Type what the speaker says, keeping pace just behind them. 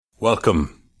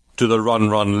Welcome to the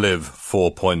Run, Run, Live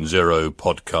 4.0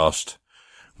 podcast,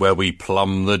 where we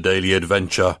plumb the daily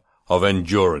adventure of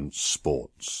endurance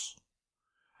sports.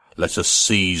 Let us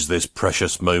seize this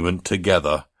precious moment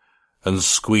together and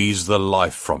squeeze the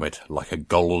life from it like a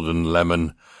golden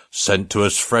lemon sent to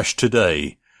us fresh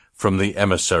today from the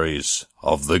emissaries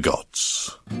of the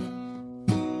gods.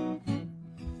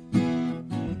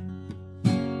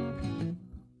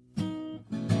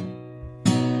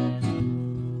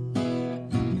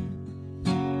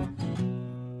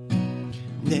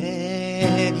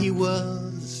 That he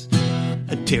was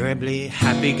a terribly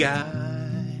happy guy.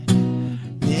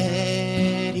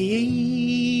 That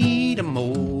he ate a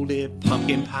moldy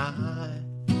pumpkin pie.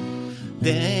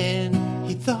 Then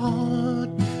he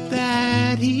thought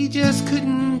that he just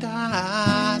couldn't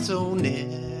die. So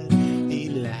Ned, he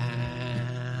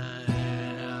laughed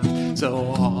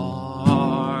so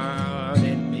hard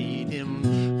it made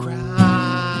him cry.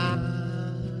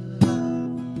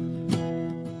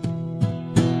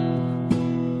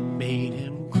 Made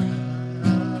him cry.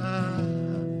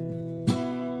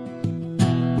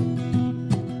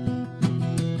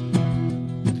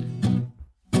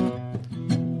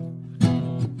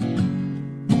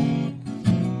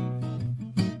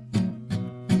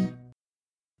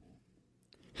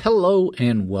 Hello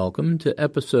and welcome to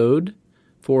episode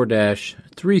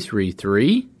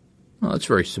 4-333. Well, that's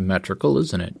very symmetrical,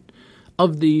 isn't it?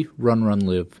 Of the Run, Run,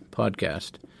 Live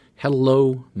podcast.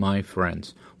 Hello, my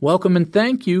friends. Welcome and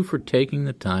thank you for taking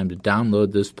the time to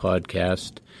download this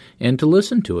podcast and to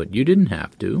listen to it. You didn't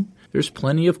have to. There's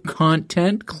plenty of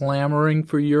content clamoring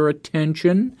for your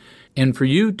attention, and for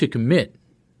you to commit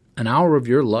an hour of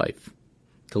your life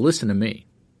to listen to me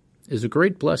is a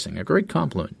great blessing, a great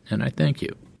compliment, and I thank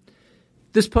you.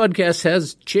 This podcast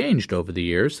has changed over the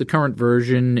years. The current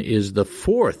version is the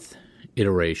fourth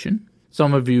iteration.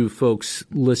 Some of you folks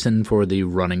listen for the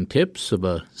running tips of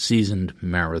a seasoned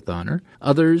marathoner.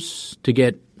 Others to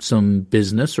get some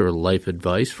business or life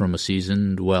advice from a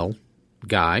seasoned,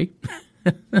 guy.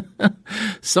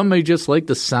 Some may just like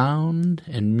the sound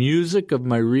and music of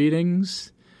my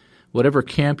readings. Whatever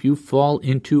camp you fall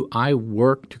into, I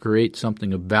work to create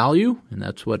something of value, and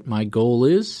that's what my goal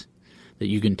is. That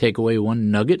you can take away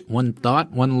one nugget, one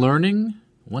thought, one learning,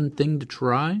 one thing to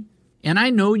try. And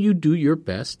I know you do your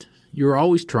best. You're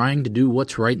always trying to do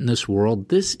what's right in this world.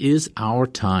 This is our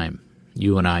time,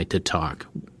 you and I, to talk.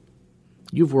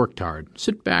 You've worked hard.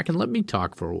 Sit back and let me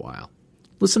talk for a while.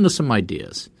 Listen to some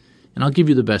ideas, and I'll give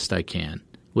you the best I can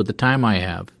with the time I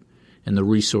have and the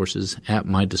resources at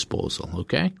my disposal,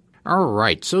 okay? All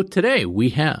right, so today we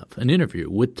have an interview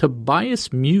with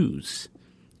Tobias Mews.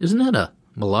 Isn't that a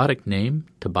melodic name,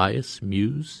 Tobias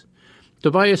Mews?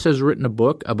 Tobias has written a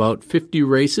book about 50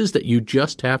 races that you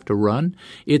just have to run.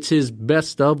 It's his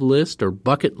best of list or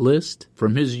bucket list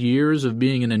from his years of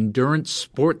being an endurance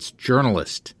sports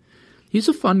journalist. He's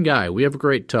a fun guy. We have a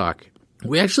great talk.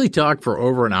 We actually talked for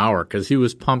over an hour because he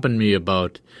was pumping me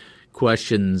about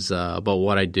questions about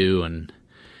what I do and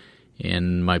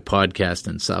my podcast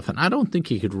and stuff, and I don't think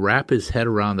he could wrap his head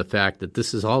around the fact that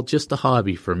this is all just a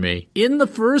hobby for me. In the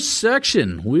first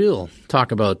section, we'll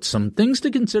talk about some things to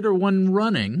consider when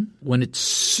running when it's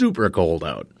super cold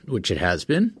out, which it has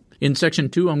been. In section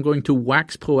 2, I'm going to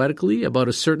wax poetically about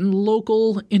a certain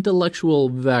local intellectual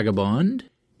vagabond,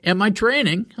 and my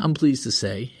training, I'm pleased to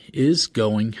say, is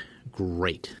going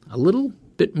great. A little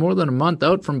bit more than a month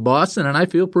out from Boston, and I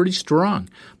feel pretty strong.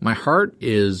 My heart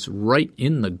is right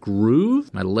in the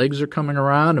groove. My legs are coming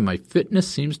around, and my fitness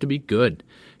seems to be good.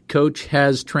 Coach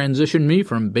has transitioned me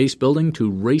from base building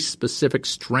to race-specific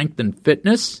strength and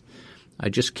fitness. I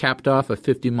just capped off a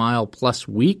 50-mile-plus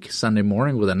week Sunday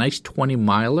morning with a nice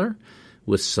 20-miler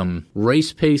with some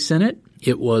race pace in it.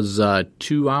 It was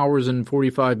 2 hours and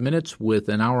 45 minutes with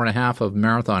an hour and a half of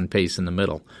marathon pace in the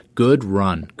middle. Good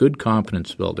run, good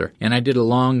confidence builder. And I did a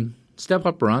long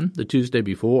step-up run the Tuesday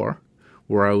before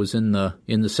where I was in the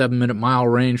 7-minute mile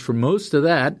range for most of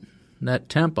that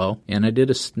tempo. And I did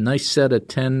a nice set of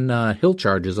 10 hill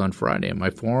charges on Friday. And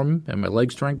my form and my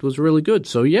leg strength was really good.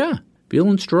 So, yeah,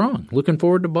 feeling strong. Looking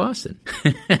forward to Boston.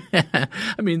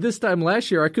 I mean, this time last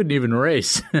year I couldn't even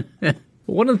race.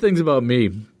 One of the things about me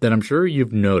that I'm sure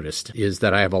you've noticed is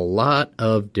that I have a lot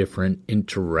of different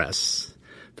interests.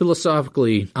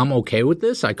 Philosophically, I'm okay with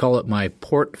this. I call it my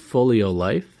portfolio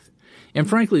life. And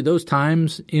frankly, those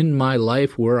times in my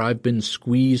life where I've been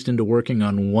squeezed into working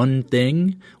on one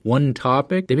thing, one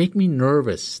topic, they make me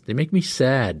nervous. They make me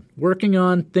sad. Working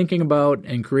on, thinking about,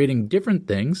 and creating different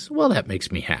things, well, that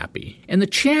makes me happy. And the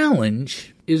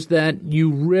challenge is that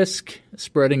you risk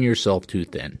spreading yourself too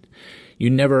thin. You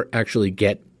never actually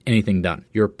get anything done.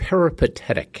 You're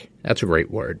peripatetic. That's a great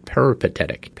word,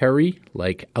 peripatetic. Peri,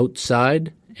 like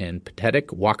outside, and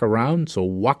patetic, walk around, so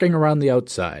walking around the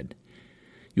outside.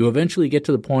 You eventually get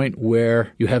to the point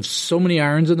where you have so many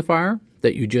irons in the fire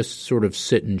that you just sort of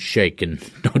sit and shake and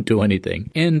don't do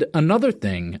anything. And another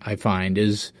thing I find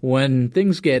is when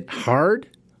things get hard,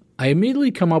 I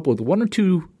immediately come up with 1 or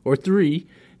 2 or 3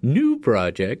 new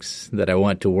projects that I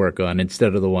want to work on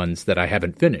instead of the ones that I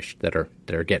haven't finished that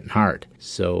are getting hard.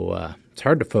 So it's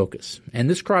hard to focus. And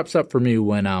this crops up for me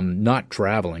when I'm not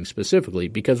traveling specifically,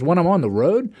 because when I'm on the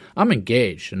road, I'm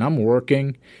engaged and I'm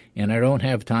working and I don't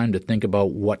have time to think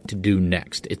about what to do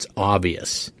next. It's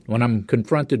obvious. When I'm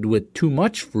confronted with too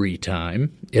much free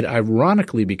time, it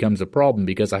ironically becomes a problem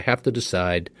because I have to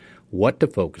decide what to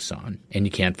focus on, and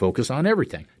you can't focus on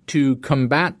everything. To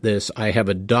combat this, I have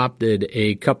adopted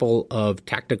a couple of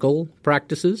tactical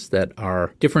practices that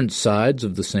are different sides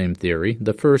of the same theory.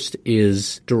 The first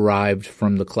is derived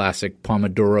from the classic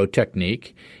Pomodoro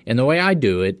technique, and the way I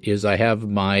do it is I have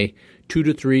my 2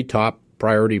 to 3 top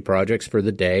priority projects for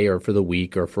the day or for the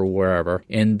week or for wherever,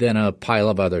 and then a pile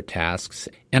of other tasks.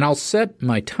 And I'll set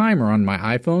my timer on my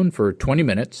iPhone for 20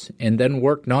 minutes and then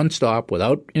work nonstop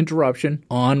without interruption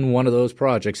on one of those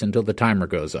projects until the timer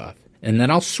goes off. And then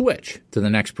I'll switch to the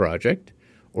next project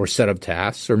or set of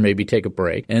tasks or maybe take a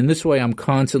break. And this way I'm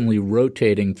constantly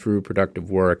rotating through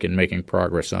productive work and making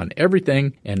progress on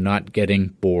everything and not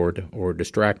getting bored or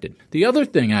distracted. The other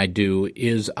thing I do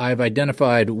is I've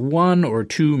identified 1 or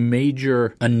 2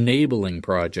 major enabling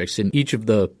projects in each of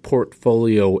the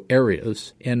portfolio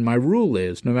areas. And my rule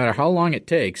is no matter how long it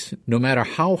takes, no matter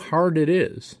how hard it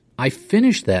is, I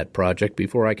finish that project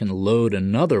before I can load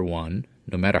another one,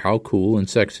 no matter how cool and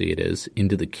sexy it is,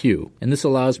 into the queue. And this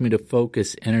allows me to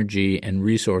focus energy and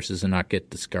resources and not get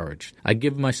discouraged. I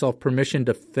give myself permission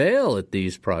to fail at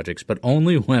these projects, but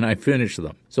only when I finish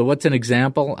them. So what's an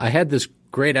example? I had this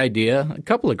great idea, a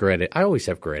couple of great ideas. I always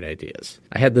have great ideas.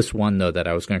 I had this one, though, that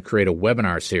I was going to create a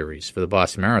webinar series for the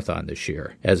Boston Marathon this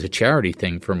year as a charity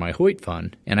thing for my Hoyt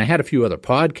Fund. And I had a few other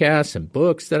podcasts and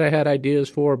books that I had ideas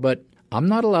for, but I'm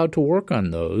not allowed to work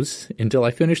on those until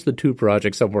I finish the 2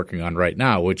 projects I'm working on right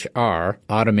now, which are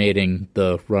automating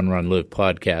the Run, Run, Live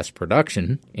podcast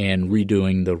production and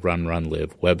redoing the Run, Run,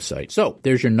 Live website. So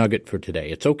there's your nugget for today.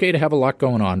 It's okay to have a lot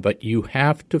going on, but you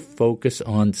have to focus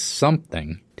on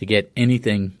something to get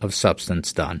anything of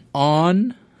substance done.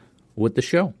 On with the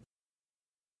show.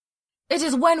 It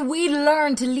is when we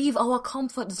learn to leave our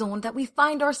comfort zone that we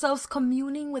find ourselves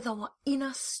communing with our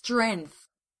inner strength.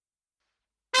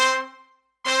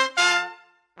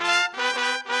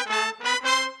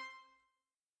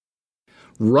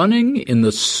 Running in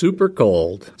the super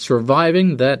cold,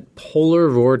 surviving that polar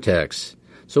vortex.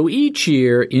 So each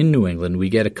year in New England, we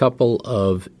get a couple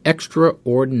of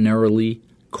extraordinarily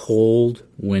cold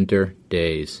winter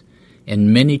days,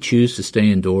 and many choose to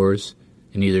stay indoors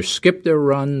and either skip their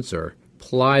runs or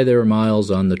ply their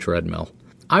miles on the treadmill.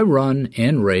 I run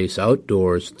and race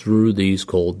outdoors through these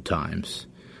cold times.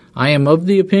 I am of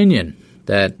the opinion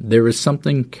that there is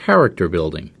something character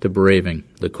building to braving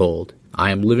the cold.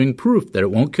 I am living proof that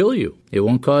it won't kill you. It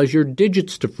won't cause your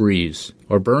digits to freeze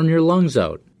or burn your lungs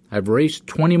out. I've raced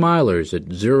 20-milers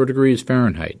at 0 degrees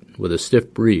Fahrenheit with a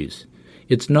stiff breeze.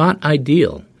 It's not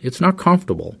ideal. It's not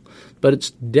comfortable, but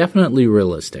it's definitely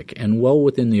realistic and well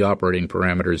within the operating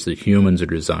parameters that humans are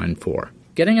designed for.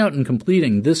 Getting out and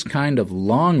completing this kind of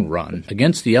long run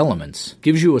against the elements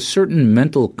gives you a certain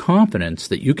mental confidence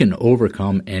that you can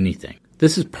overcome anything.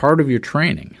 This is part of your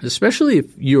training, especially if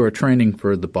you are training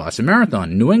for the Boston Marathon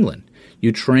in New England.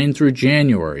 You train through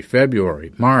January,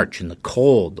 February, March in the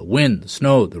cold, the wind, the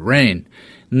snow, the rain.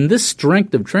 And this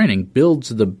strength of training builds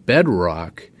the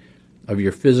bedrock of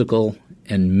your physical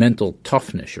and mental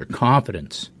toughness, your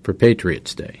confidence for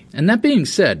Patriots Day. And that being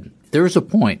said, there is a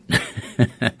point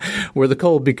where the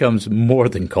cold becomes more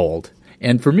than cold.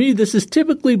 And for me, this is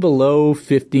typically below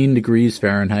 15 degrees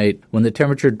Fahrenheit, when the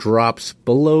temperature drops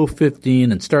below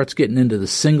 15 and starts getting into the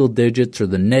single digits or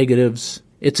the negatives.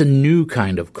 It's a new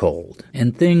kind of cold,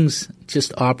 and things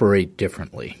just operate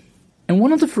differently. And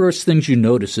one of the first things you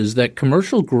notice is that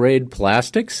commercial-grade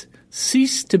plastics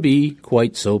cease to be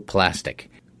quite so plastic.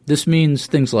 This means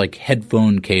things like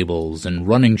headphone cables and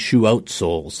running shoe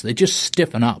outsoles. They just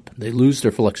stiffen up. They lose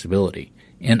their flexibility.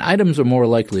 And items are more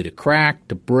likely to crack,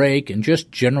 to break, and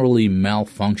just generally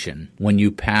malfunction when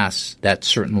you pass that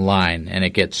certain line and it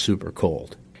gets super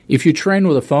cold. If you train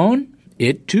with a phone,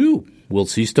 it too will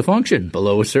cease to function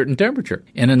below a certain temperature.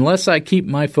 And unless I keep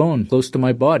my phone close to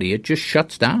my body, it just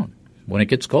shuts down when it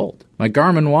gets cold. My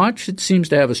Garmin watch, it seems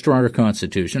to have a stronger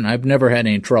constitution. I've never had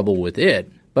any trouble with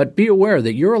it, But be aware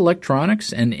that your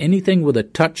electronics and anything with a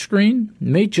touchscreen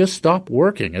may just stop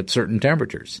working at certain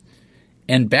temperatures.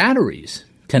 And batteries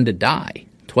tend to die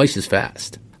twice as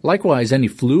fast. Likewise, any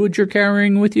fluid you're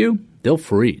carrying with you, they'll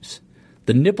freeze.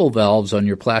 The nipple valves on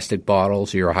your plastic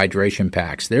bottles or your hydration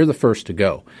packs, they're the first to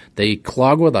go. They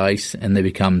clog with ice and they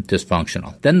become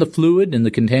dysfunctional. Then the fluid in the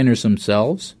containers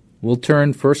themselves will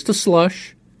turn first to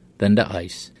slush, then to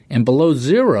ice. And below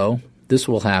zero, this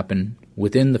will happen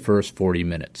within the first 40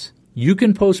 minutes. You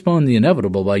can postpone the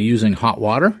inevitable by using hot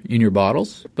water in your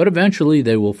bottles, but eventually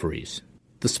they will freeze.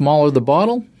 The smaller the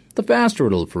bottle, the faster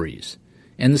it'll freeze.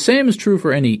 And the same is true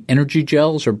for any energy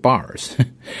gels or bars.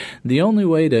 The only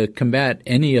way to combat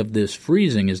any of this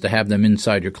freezing is to have them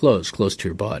inside your clothes, close to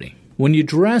your body. When you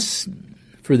dress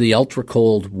for the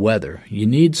ultra-cold weather, you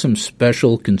need some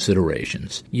special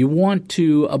considerations. You want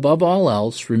to, above all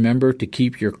else, remember to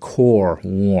keep your core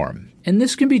warm. And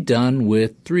this can be done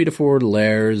with 3 to 4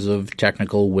 layers of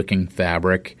technical wicking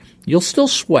fabric. You'll still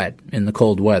sweat in the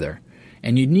cold weather,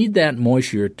 and you need that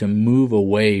moisture to move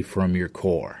away from your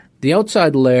core. The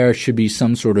outside layer should be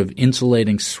some sort of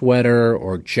insulating sweater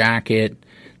or jacket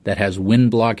that has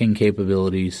wind-blocking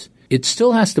capabilities. It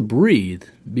still has to breathe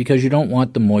because you don't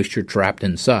want the moisture trapped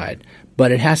inside,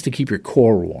 but it has to keep your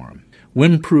core warm.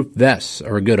 Windproof vests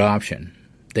are a good option.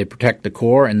 They protect the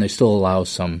core and they still allow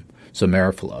some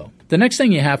airflow. The next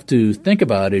thing you have to think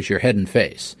about is your head and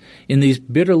face. In these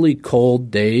bitterly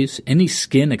cold days, any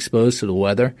skin exposed to the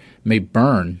weather may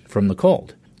burn from the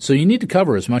cold. So you need to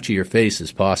cover as much of your face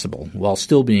as possible while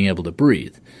still being able to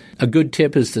breathe. A good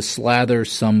tip is to slather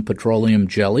some petroleum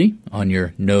jelly on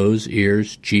your nose,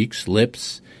 ears, cheeks,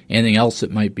 lips, anything else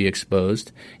that might be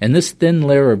exposed. And this thin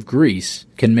layer of grease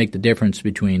can make the difference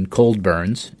between cold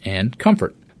burns and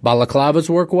comfort. Balaclavas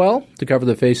work well to cover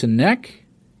the face and neck.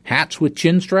 Hats with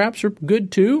chin straps are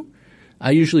good too.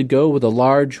 I usually go with a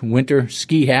large winter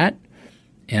ski hat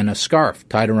and a scarf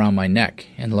tied around my neck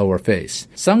and lower face.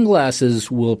 Sunglasses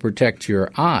will protect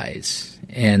your eyes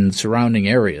and surrounding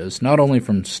areas, not only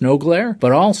from snow glare,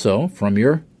 but also from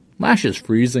your lashes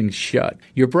freezing shut.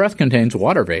 Your breath contains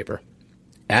water vapor.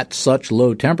 At such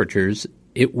low temperatures,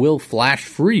 it will flash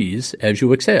freeze as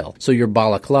you exhale. So your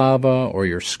balaclava or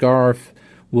your scarf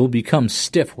will become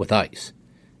stiff with ice.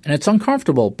 And it's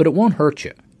uncomfortable, but it won't hurt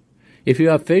you. If you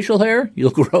have facial hair, you'll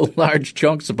grow large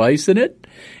chunks of ice in it.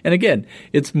 And again,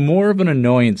 it's more of an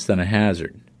annoyance than a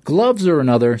hazard. Gloves are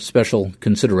another special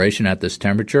consideration at this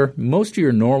temperature. Most of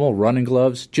your normal running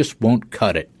gloves just won't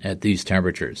cut it at these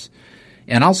temperatures.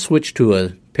 And I'll switch to a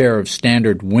pair of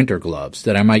standard winter gloves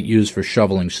that I might use for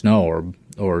shoveling snow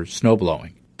or snow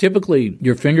blowing. Typically,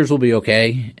 your fingers will be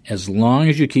okay as long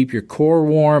as you keep your core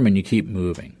warm and you keep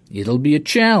moving. It'll be a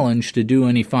challenge to do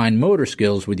any fine motor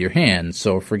skills with your hands,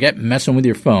 so forget messing with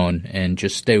your phone and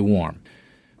just stay warm.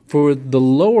 For the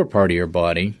lower part of your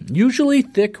body, usually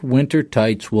thick winter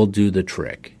tights will do the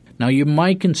trick. Now, you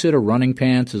might consider running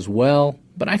pants as well,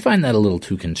 but I find that a little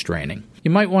too constraining.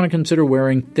 You might want to consider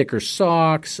wearing thicker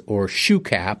socks or shoe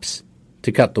caps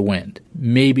to cut the wind.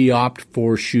 Maybe opt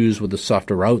for shoes with a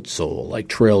softer outsole, like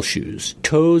trail shoes.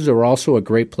 Toes are also a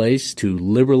great place to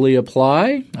liberally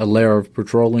apply a layer of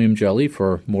petroleum jelly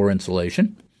for more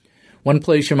insulation. One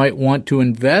place you might want to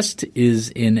invest is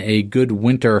in a good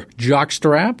winter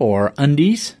jockstrap or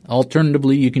undies.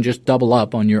 Alternatively, you can just double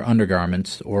up on your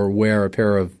undergarments or wear a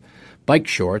pair of bike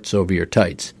shorts over your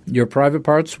tights. Your private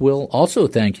parts will also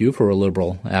thank you for a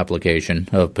liberal application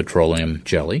of petroleum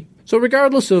jelly. So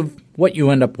regardless of what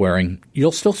you end up wearing,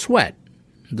 you'll still sweat.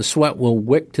 The sweat will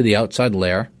wick to the outside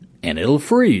layer, and it'll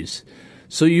freeze.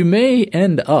 So you may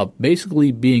end up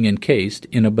basically being encased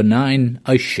in a benign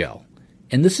ice shell.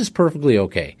 And this is perfectly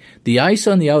okay. The ice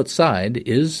on the outside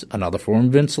is another form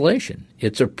of insulation.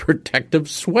 It's a protective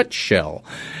sweat shell.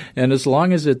 And as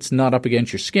long as it's not up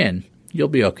against your skin, you'll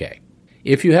be okay.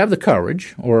 If you have the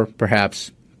courage, or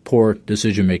perhaps poor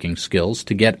decision-making skills,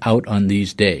 to get out on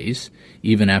these days,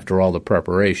 even after all the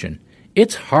preparation,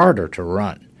 it's harder to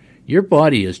run. Your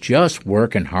body is just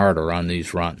working harder on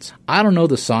these runs. I don't know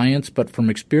the science, but from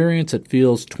experience it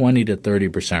feels 20 to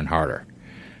 30% harder.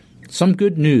 Some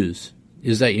good news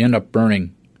is that you end up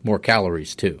burning more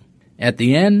calories too. At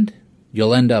the end,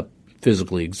 you'll end up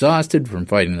physically exhausted from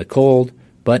fighting the cold,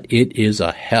 but it is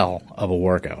a hell of a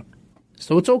workout.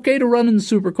 So it's okay to run in the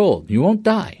super cold. You won't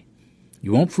die.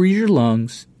 You won't freeze your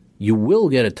lungs. You will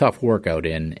get a tough workout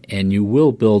in, and you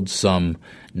will build some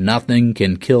nothing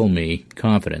can kill me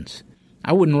confidence.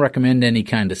 I wouldn't recommend any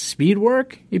kind of speed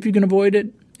work if you can avoid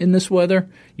it. in this weather,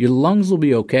 your lungs will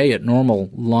be okay at normal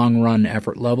long-run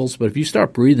effort levels, but if you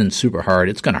start breathing super hard,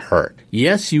 it's going to hurt.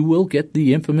 Yes, you will get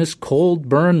the infamous cold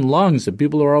burn lungs that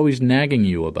people are always nagging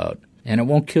you about. And it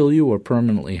won't kill you or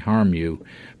permanently harm you,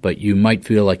 but you might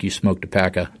feel like you smoked a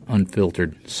pack of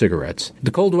unfiltered cigarettes.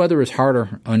 The cold weather is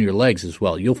harder on your legs as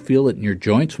well. You'll feel it in your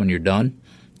joints when you're done.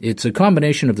 It's a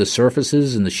combination of the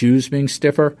surfaces and the shoes being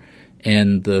stiffer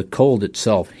and the cold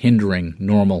itself hindering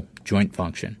normal joint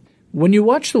function. When you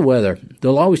watch the weather,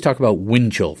 they'll always talk about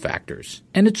wind chill factors.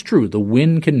 And it's true, the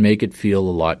wind can make it feel a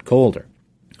lot colder,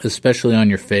 especially on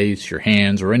your face, your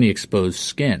hands, or any exposed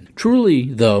skin.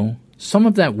 Truly, though, some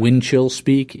of that wind chill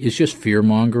speak is just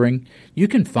fear-mongering. You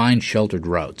can find sheltered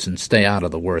routes and stay out of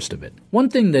the worst of it. One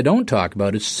thing they don't talk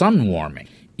about is sun warming.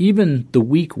 Even the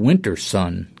weak winter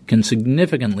sun can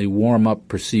significantly warm up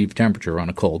perceived temperature on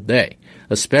a cold day,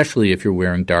 especially if you're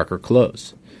wearing darker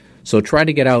clothes. So try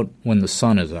to get out when the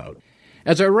sun is out.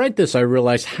 As I write this, I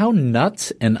realize how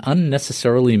nuts and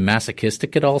unnecessarily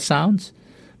masochistic it all sounds.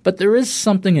 But there is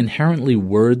something inherently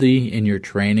worthy in your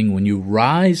training when you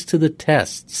rise to the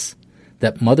tests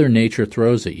that Mother Nature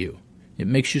throws at you. It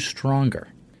makes you stronger.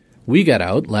 We got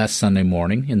out last Sunday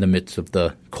morning in the midst of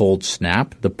the cold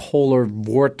snap. The polar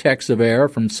vortex of air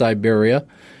from Siberia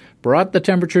brought the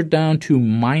temperature down to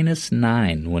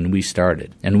 -9 when we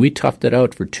started. And we toughed it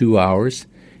out for 2 hours,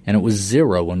 and it was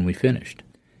 0 when we finished.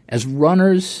 As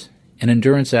runners and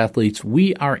endurance athletes,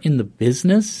 we are in the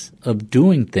business of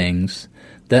doing things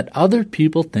that other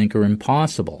people think are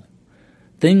impossible.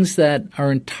 Things that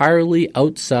are entirely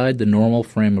outside the normal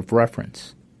frame of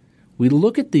reference. We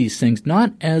look at these things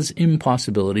not as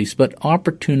impossibilities, but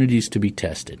opportunities to be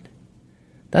tested.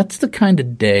 That's the kind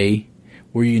of day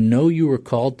where you know you were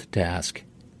called to task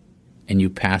and you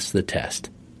pass the test.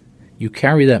 You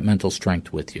carry that mental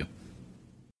strength with you.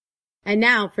 And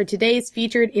now for today's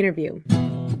featured interview.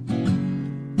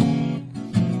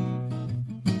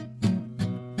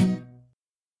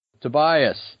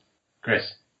 Tobias.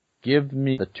 Chris. Give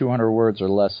me the 200 words or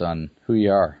less on who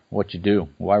you are, what you do,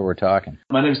 why we're talking.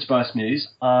 My name is Tobias Mews.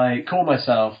 I call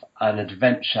myself an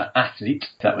adventure athlete.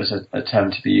 That was a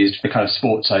term to be used for the kind of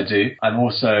sports I do. I'm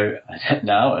also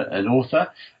now an author.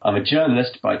 I'm a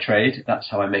journalist by trade.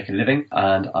 That's how I make a living.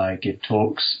 And I give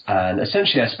talks. And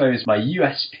essentially, I suppose my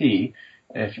USP,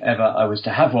 if ever I was to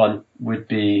have one, would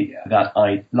be that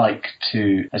I like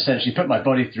to essentially put my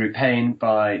body through pain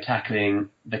by tackling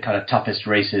the kind of toughest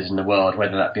races in the world,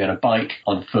 whether that be on a bike,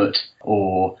 on foot,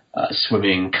 or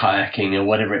swimming, kayaking, or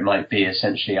whatever it might be.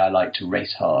 Essentially, I like to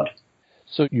race hard.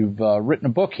 So you've written a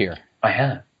book here. I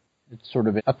have. It's sort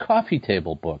of a coffee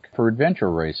table book for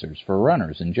adventure racers, for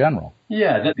runners in general.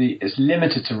 Yeah, it's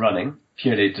limited to running,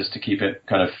 purely just to keep it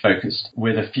kind of focused,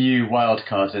 with a few wild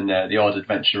cards in there, the odd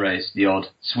adventure race, the odd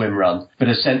swim run. But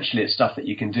essentially it's stuff that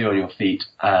you can do on your feet,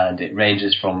 and it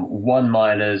ranges from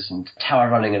 1-milers and tower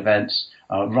running events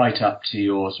right up to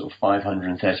your sort of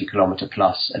 530 kilometre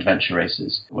plus adventure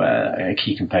races, where a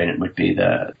key component would be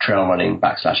the trail running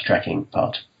 / trekking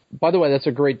part. By the way, that's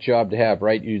a great job to have,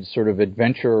 right? You're sort of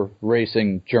adventure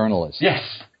racing journalist. Yes.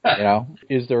 You know,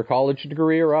 is there a college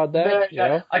degree around that? No, you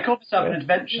know? I call myself an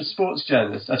adventure sports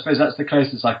journalist. I suppose that's the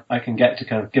closest I can get to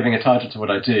kind of giving a title to what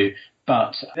I do.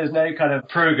 But there's no kind of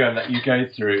program that you go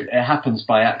through. It happens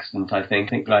by accident, I think. I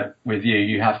think like with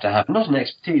you have to have not an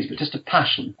expertise, but just a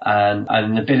passion and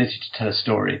an ability to tell a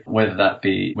story, whether that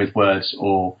be with words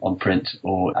or on print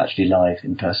or actually live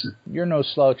in person. You're no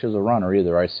slouch as a runner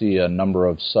either. I see a number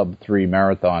of sub-3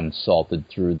 marathons salted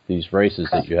through these races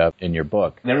that you have in your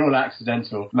book. They're all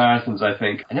accidental marathons, I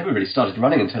think. I never really started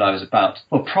running until I was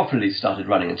properly started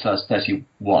running until I was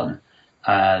 31.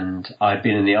 And I'd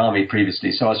been in the army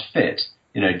previously, so I was fit,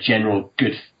 general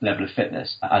good level of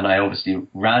fitness. And I obviously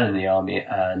ran in the army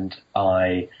and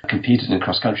I competed in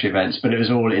cross-country events, but it was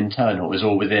all internal. It was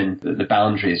all within the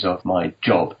boundaries of my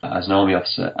job as an army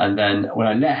officer. And then when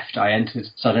I left, I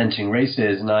started entering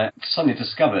races, and I suddenly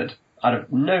discovered out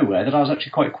of nowhere that I was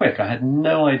actually quite quick. I had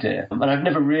no idea. And I've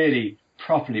never really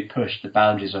properly pushed the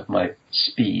boundaries of my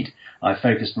speed. I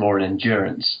focused more on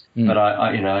endurance, but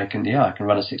I can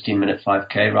run a 16-minute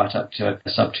 5K right up to a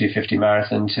sub 250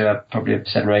 marathon to probably a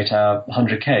 7 or 8 hour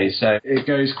 100K. So it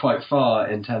goes quite far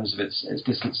in terms of its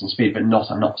distance and speed, but I'm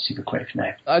not super quick,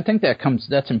 no. I think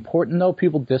that's important though.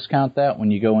 People discount that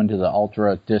when you go into the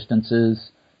ultra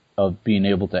distances of being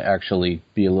able to actually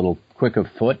be a little quick of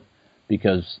foot.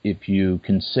 Because if you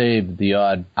can save the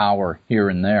odd hour here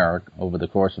and there over the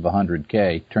course of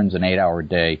 100K, turns an 8-hour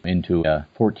day into a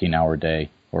 14-hour day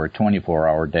or a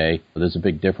 24-hour day. There's a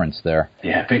big difference there.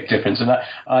 Yeah, big difference. And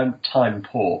I'm time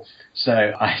poor.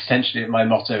 So my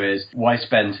motto is, why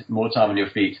spend more time on your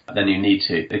feet than you need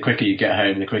to? The quicker you get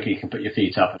home, the quicker you can put your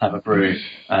feet up and have a brew.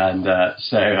 And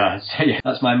so yeah,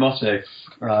 that's my motto.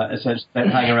 Essentially, don't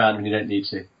hang around when you don't need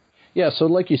to. Yeah, so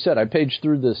like you said, I paged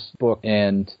through this book,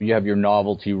 and you have your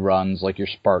novelty runs, like your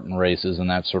Spartan races and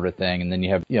that sort of thing, and then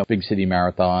you have, big city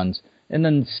marathons, and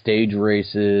then stage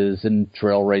races and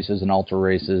trail races and ultra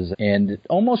races. And it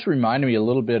almost reminded me a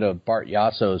little bit of Bart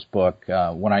Yasso's book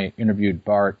when I interviewed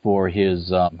Bart for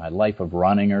his Life of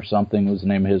Running or something was the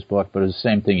name of his book. But it was the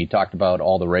same thing. He talked about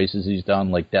all the races he's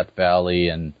done, like Death Valley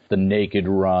and the Naked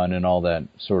Run and all that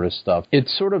sort of stuff.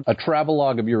 It's sort of a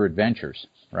travelogue of your adventures,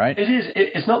 right? It is.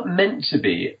 It's not meant to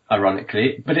be,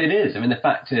 ironically, but it is. I mean, the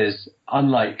fact is,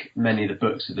 unlike many of the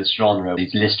books of this genre,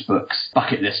 these list books,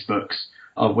 bucket list books,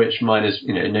 of which mine is,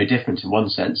 no different in one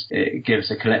sense. It gives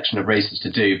a collection of races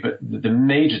to do, but the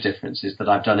major difference is that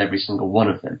I've done every single one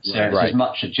of them. So it's as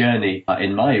much a journey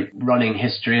in my running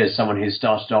history as someone who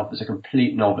started off as a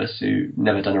complete novice who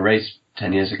never done a race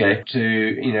 10 years ago,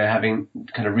 to, having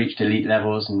kind of reached elite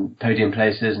levels and podium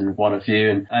places and won a few,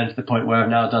 and to the point where I've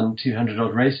now done 200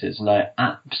 odd races, and I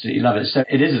absolutely love it. So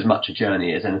it is as much a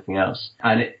journey as anything else.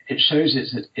 And it shows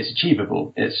it's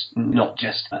achievable. It's not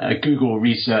just a Google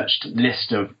researched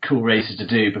list of cool races to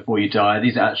do before you die.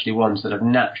 These are actually ones that have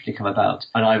naturally come about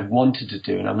and I wanted to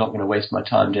do, and I'm not going to waste my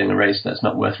time doing a race that's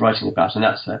not worth writing about. And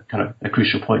that's a kind of a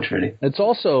crucial point, really. It's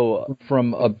also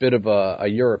from a bit of a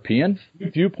European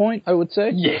viewpoint, I would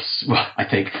say. Yes, well, I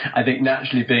think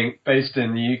naturally being based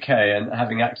in the UK and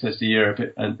having access to Europe,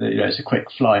 and it's a quick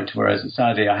flight, whereas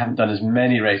sadly I haven't done as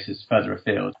many races further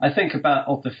afield. I think about,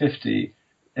 of the 50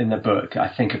 in the book, I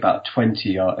think about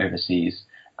 20 are overseas,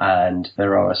 and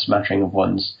there are a smattering of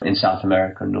ones in South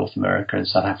America and North America and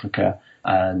South Africa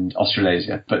and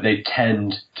Australasia, but they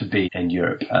tend to be in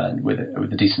Europe and with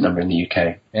a decent number in the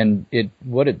UK. And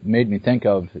what it made me think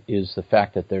of is the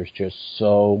fact that there's just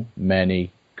so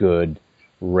many good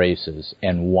races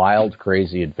and wild,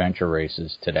 crazy adventure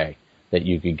races today that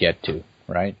you could get to,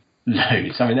 right?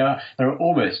 Loads. I mean, there are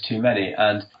almost too many.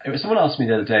 And someone asked me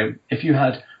the other day, if you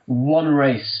had one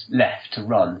race left to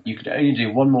run, you could only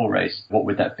do one more race, what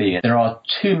would that be? There are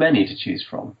too many to choose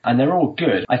from, and they're all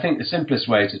good. I think the simplest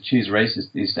way to choose races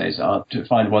these days are to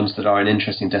find ones that are in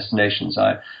interesting destinations.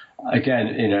 Again,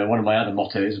 one of my other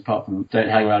mottos, apart from don't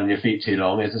hang around on your feet too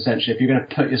long, is essentially if you're going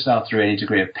to put yourself through any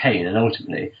degree of pain, and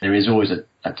ultimately there is always a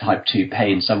type 2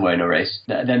 pain somewhere in a race,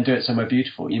 then do it somewhere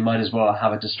beautiful. You might as well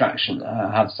have a distraction,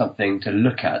 have something to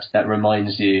look at that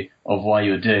reminds you of why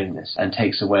you're doing this and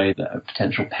takes away the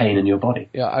potential pain in your body.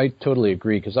 Yeah, I totally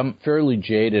agree, because I'm fairly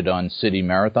jaded on city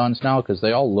marathons now because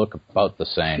they all look about the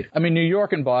same. I mean, New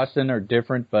York and Boston are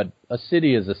different, but a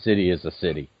city is a city is a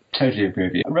city. Totally agree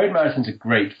with you. Road marathons are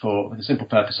great for the simple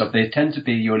purpose of they tend to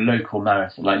be your local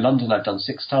marathon. Like London, I've done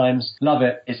 6 times. Love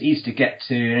it. It's easy to get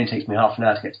to. It only takes me half an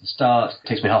hour to get to the start. It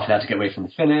takes me half an hour to get away from the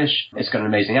finish. It's got an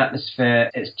amazing atmosphere.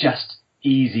 It's just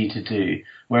easy to do.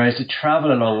 Whereas to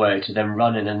travel a long way to then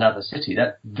run in another city,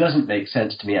 that doesn't make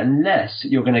sense to me unless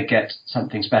you're going to get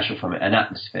something special from it, an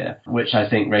atmosphere, which I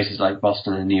think races like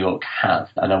Boston and New York have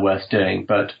and are worth doing.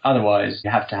 But otherwise,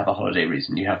 you have to have a holiday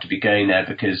reason. You have to be going there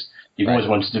because you've always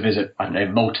wanted to visit,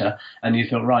 Malta, and you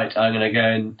thought, right, I'm going to go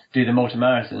and do the Malta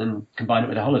Marathon and combine it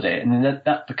with a holiday. And then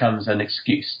that becomes an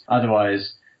excuse.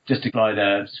 Otherwise, just to fly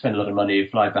there, spend a lot of money,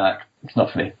 fly back, it's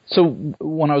not for me. So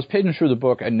when I was paging through the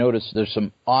book, I noticed there's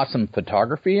some awesome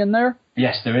photography in there.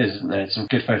 Yes, there is, isn't there? Some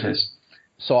good photos.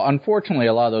 So unfortunately,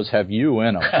 a lot of those have you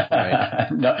in them, right?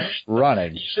 No.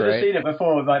 Running. You should have seen it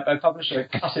before. My publisher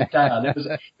cut it down. It was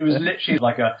literally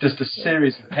like just a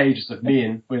series of pages of me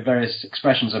and with various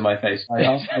expressions on my face. I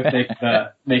asked if they could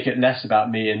make it less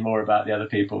about me and more about the other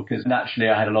people, because naturally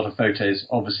I had a lot of photos,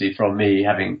 obviously, from me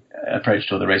having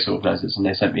approached all the race organisers, and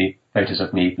they sent me photos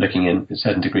of me looking in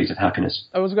certain degrees of happiness.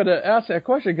 I was going to ask that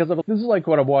question because this is like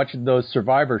when I'm watching those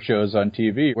Survivor shows on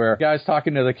TV where guys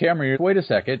talking to the camera, you're, wait a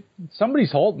second,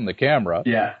 somebody's holding the camera.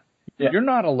 Yeah. Yeah. You're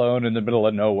not alone in the middle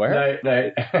of nowhere.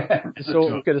 No. So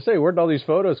I was going to say, where did all these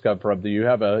photos come from? Do you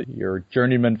have your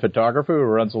journeyman photographer who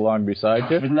runs along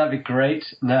beside you? Wouldn't that be great?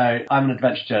 No, I'm an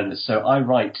adventure journalist, so I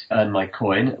earn my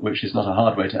coin, which is not a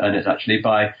hard way to earn it actually,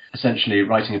 by essentially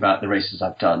writing about the races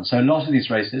I've done. So a lot of these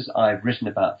races I've written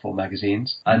about for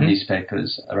magazines and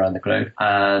newspapers around the globe,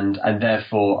 and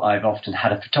therefore I've often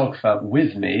had a photographer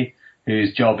with me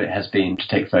whose job it has been to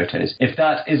take photos. If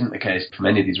that isn't the case for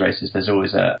many of these races, there's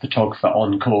always a photographer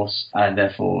on course, and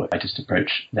therefore I just approach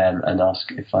them and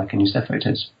ask if I can use their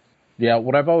photos. Yeah,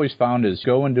 what I've always found is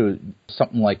go into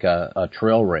something like a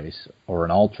trail race or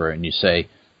an ultra and you say,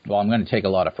 well, I'm going to take a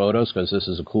lot of photos because this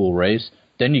is a cool race.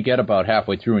 Then you get about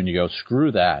halfway through and you go,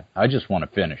 screw that. I just want to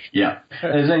finish. Yeah.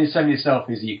 There's only so many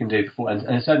selfies that you can do before,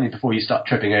 and certainly before you start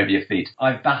tripping over your feet.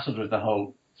 I've battled with the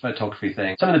whole photography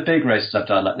thing. Some of the big races I've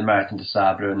done, like the Marathon des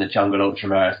Sables and the Jungle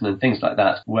Ultramarathon and things like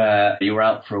that, where you're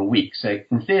out for a week. So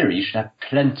in theory, you should have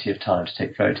plenty of time to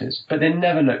take photos, but they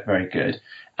never look very good.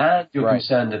 And you're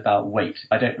concerned about weight.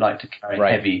 I don't like to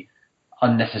carry heavy,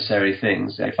 unnecessary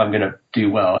things. If I'm going to do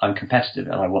well, I'm competitive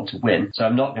and I want to win. So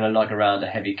I'm not going to lug around a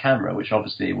heavy camera, which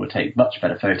obviously will take much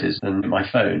better photos than my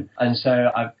phone. And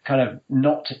so I've kind of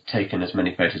not taken as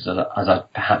many photos as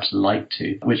I'd perhaps like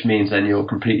to, which means then you're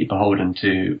completely beholden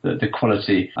to the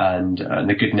quality and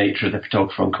the good nature of the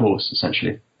photographer on course,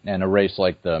 essentially. And a race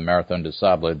like the Marathon des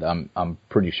Sables, I'm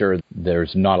pretty sure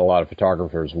there's not a lot of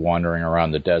photographers wandering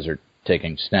around the desert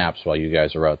taking snaps while you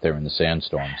guys are out there in the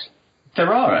sandstorms.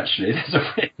 There are, actually.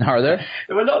 Are there?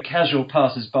 We're not casual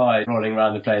passers-by rolling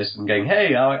around the place and going,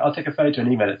 hey, I'll take a photo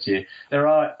and email it to you. There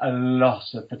are a lot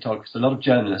of photographers, a lot of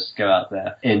journalists go out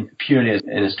there purely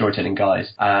in a storytelling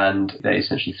guise, and they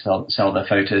essentially sell their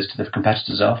photos to the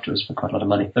competitors afterwards for quite a lot of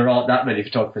money. There aren't that many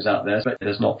photographers out there, but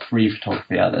there's not free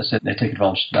photography out there, so they take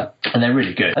advantage of that. And they're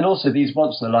really good. And also these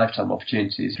once-in-a-lifetime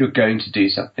opportunities, if you're going to do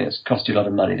something that's cost you a lot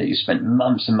of money that you spent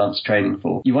months and months training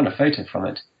for, you want a photo from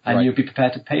it. And you'll be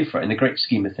prepared to pay for it. In the great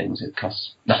scheme of things, it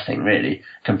costs nothing, really,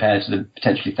 compared to the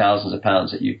potentially thousands of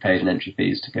pounds that you've paid in entry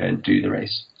fees to go and do the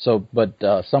race. So, but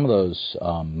some of those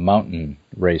mountain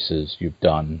races you've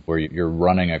done, where you're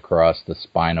running across the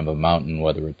spine of a mountain,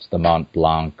 whether it's the Mont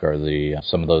Blanc or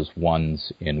some of those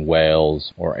ones in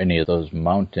Wales, or any of those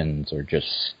mountains are just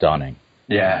stunning.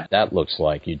 Yeah. That looks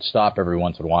like you'd stop every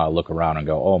once in a while, look around and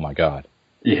go, oh, my God.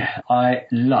 Yeah, I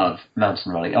love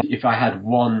mountain running. If I had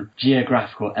one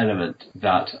geographical element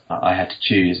that I had to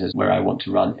choose as where I want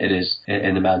to run, it is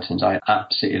in the mountains. I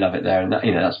absolutely love it there. And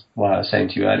that's why I was saying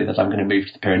to you earlier that I'm going to move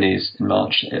to the Pyrenees in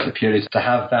March, purely to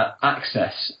have that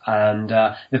access. And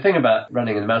the thing about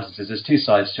running in the mountains is there's two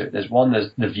sides to it. There's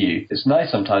the view. It's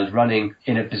nice sometimes running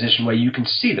in a position where you can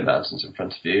see the mountains in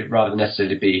front of you rather than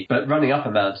necessarily but running up a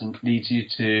mountain leads you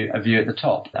to a view at the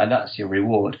top, and that's your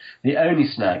reward. The only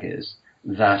snag is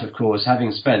that, of course,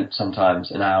 having spent sometimes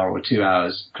an hour or 2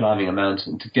 hours climbing a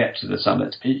mountain to get to the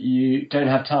summit, you don't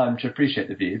have time to appreciate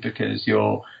the view because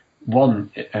you're,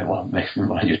 one,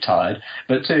 you're tired,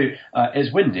 but two,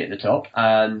 it's windy at the top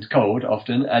and cold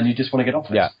often, and you just want to get off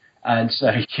it. Yeah. And so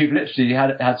you've literally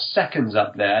had seconds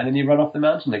up there, and then you run off the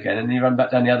mountain again, and then you run back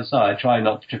down the other side, trying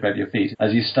not to trip over your feet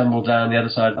as you stumble down the other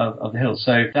side of the hill.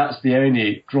 So that's the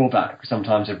only drawback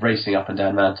sometimes of racing up and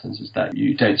down mountains, is that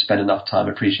you don't spend enough time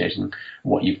appreciating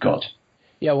what you've got.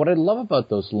 Yeah, what I love about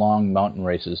those long mountain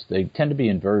races, they tend to be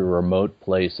in very remote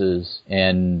places,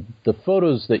 and the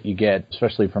photos that you get,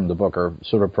 especially from the book, are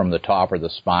sort of from the top or the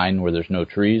spine where there's no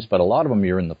trees, but a lot of them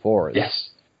you're in the forest. Yes.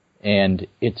 And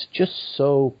it's just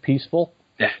so peaceful.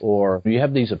 Yeah. Or you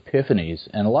have these epiphanies,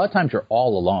 and a lot of times you're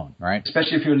all alone, right?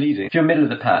 Especially if you're leading. If you're middle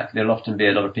of the pack, there'll often be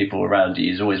a lot of people around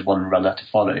you. There's always one runner to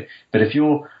follow. But if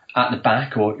you're at the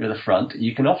back or you're the front,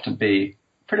 you can often be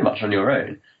pretty much on your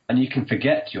own, and you can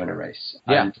forget you're in a race.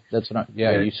 Yeah,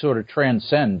 and, you sort of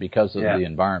transcend because of the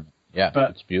environment. Yeah,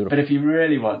 it's beautiful. But if you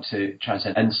really want to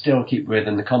transcend and still keep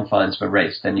within the confines of a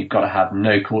race, then you've got to have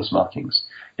no course markings.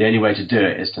 The only way to do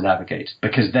it is to navigate,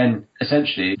 because then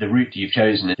essentially the route you've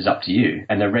chosen is up to you.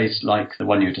 And a race like the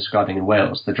one you were describing in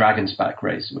Wales, the Dragon's Back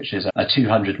race, which is a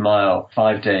 200-mile,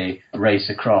 5-day race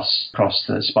across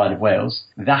the spine of Wales,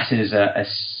 that is a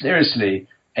seriously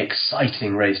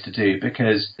exciting race to do,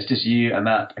 because it's just you, a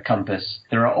map, a compass.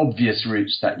 There are obvious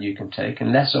routes that you can take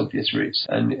and less obvious routes,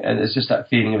 and there's just that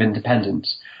feeling of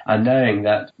independence and knowing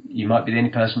that you might be the only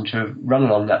person to have run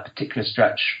along that particular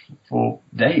stretch for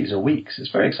days or weeks.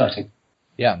 It's very exciting.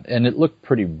 Yeah, and it looked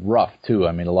pretty rough too.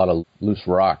 I mean, a lot of loose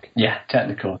rock. Yeah,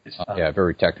 technical. Yeah,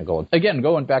 very technical. Again,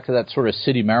 going back to that sort of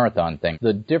city marathon thing,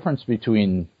 the difference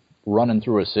between running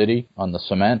through a city on the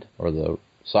cement or the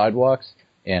sidewalks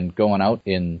and going out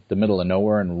in the middle of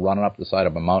nowhere and running up the side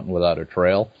of a mountain without a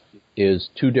trail is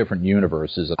two different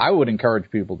universes. I would encourage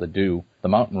people to do the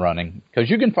mountain running, because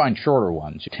you can find shorter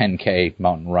ones, 10K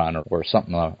mountain run or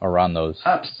something around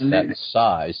that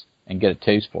size, and get a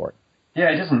taste for it. Yeah,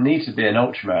 it doesn't need to be an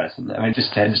ultramarathon. I mean, it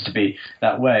just tends to be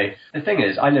that way. The thing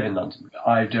is, I live in London.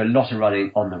 I do a lot of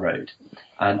running on the road.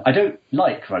 And I don't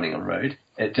like running on the road.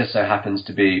 It just so happens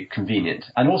to be convenient.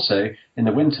 And also, in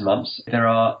the winter months, there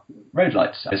are road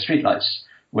lights, street lights,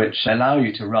 which allow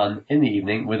you to run in the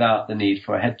evening without the need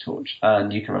for a head torch,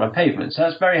 and you can run on pavement. So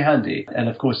that's very handy. And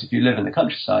of course, if you live in the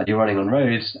countryside, you're running on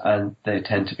roads and they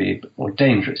tend to be a bit more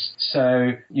dangerous.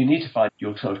 So you need to find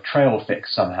your sort of trail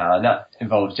fix somehow, and that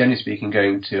involves, generally speaking,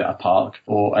 going to a park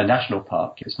or a national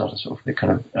park. It's not a sort of the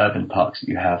kind of urban parks that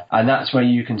you have. And that's where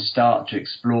you can start to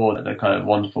explore the kind of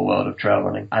wonderful world of trail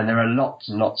running. And there are lots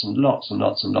and lots and lots and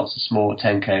lots and lots of small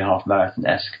 10K half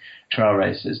marathon-esque trail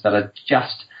races that are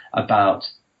just about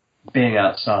being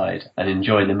outside and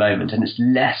enjoying the moment, and it's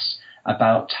less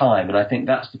about time. And I think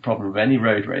that's the problem with any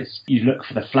road race. You look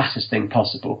for the flattest thing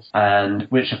possible, and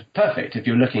which are perfect if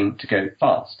you're looking to go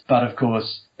fast. But of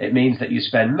course, it means that you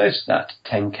spend most of that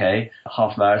 10K,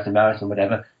 half marathon,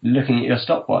 whatever, looking at your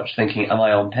stopwatch, thinking, am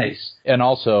I on pace? And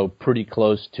also pretty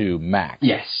close to max.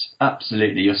 Yes,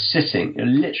 absolutely. You're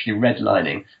literally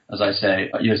redlining, as I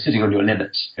say, you're sitting on your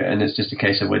limits. And it's just a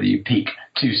case of whether you peak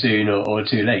too soon or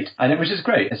too late. And which is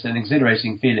great. It's an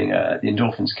exhilarating feeling. The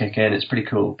endorphins kick in. It's pretty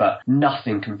cool. But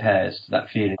nothing compares to that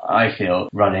feeling, I feel,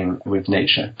 running with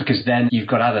nature. Because then you've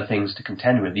got other things to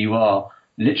contend with. You are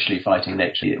literally fighting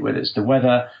nature, whether it's the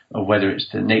weather or whether it's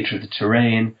the nature of the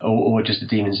terrain or just the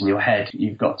demons in your head.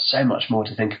 You've got so much more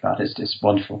to think about. It's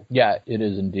wonderful. Yeah, it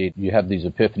is indeed. You have these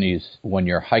epiphanies when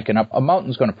you're hiking up. A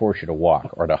mountain's going to force you to walk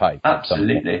or to hike.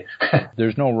 Absolutely.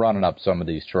 There's no running up some of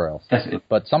these trails. Definitely.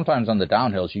 But sometimes on the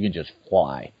downhills, you can just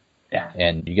fly. Yeah.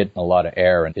 And you get a lot of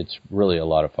air, and it's really a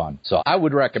lot of fun. So I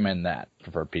would recommend that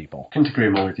for people. Couldn't agree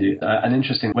more with you. And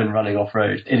interesting, when running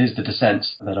off-road, it is the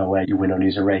descents that are where you win or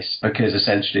lose a race, because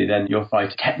essentially then you're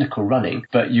fighting technical running,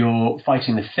 but you're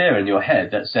fighting the fear in your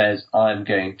head that says, I'm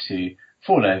going to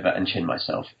fall over and chin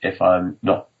myself if I'm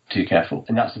not too careful.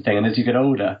 And that's the thing. And as you get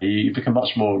older, you become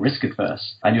much more risk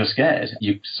adverse and you're scared.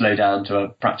 You slow down to a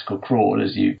practical crawl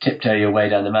as you tiptoe your way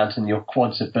down the mountain. Your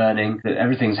quads are burning, that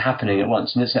everything's happening at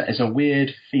once. And it's a weird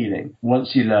feeling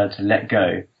once you learn to let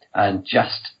go and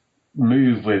just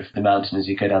move with the mountain as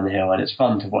you go down the hill. And it's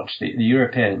fun to watch. The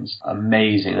Europeans are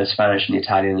amazing. The Spanish and the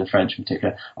Italian and the French in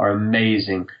particular are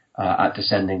amazing at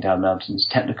descending down mountains,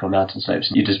 technical mountain slopes.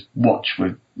 And you just watch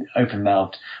with open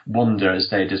mouth, wonder as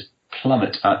they just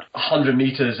plummet at 100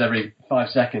 meters every 5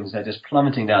 seconds. They're just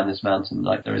plummeting down this mountain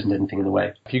like there isn't anything in the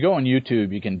way. If you go on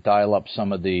YouTube, you can dial up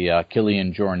some of the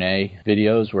Kilian Jornet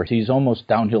videos where he's almost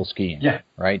downhill skiing. Yeah.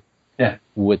 Right? Yeah.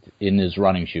 In his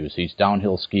running shoes. He's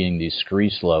downhill skiing these scree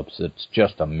slopes. It's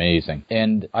just amazing.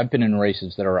 And I've been in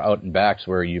races that are out and backs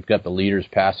where you've got the leaders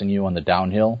passing you on the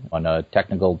downhill on a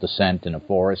technical descent in a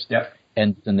forest. Yeah.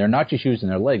 And they're not just using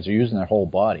their legs, they're using their whole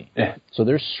body. Yeah. So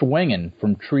they're swinging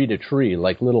from tree to tree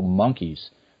like little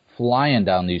monkeys, flying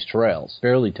down these trails,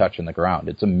 barely touching the ground.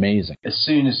 It's amazing. As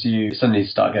soon as you suddenly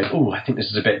start going, oh, I think this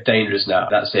is a bit dangerous now,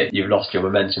 that's it. You've lost your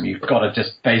momentum. You've got to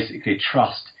just basically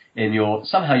trust in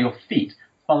somehow your feet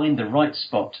find the right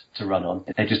spot to run on.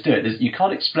 They just do it. You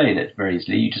can't explain it very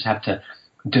easily. You just have to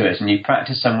do it, and you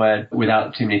practice somewhere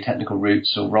without too many technical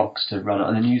roots or rocks to run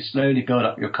on, and then you slowly build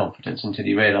up your confidence until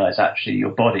you realise actually your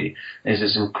body is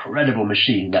this incredible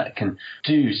machine that can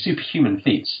do superhuman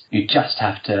feats. You just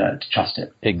have to trust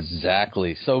it.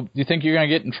 Exactly. So do you think you're going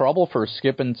to get in trouble for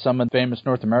skipping some of the famous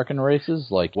North American races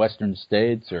like Western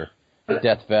States or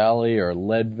Death Valley or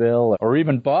Leadville or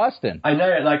even Boston? I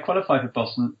know, and I qualify for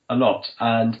Boston a lot,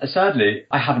 and sadly,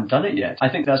 I haven't done it yet. I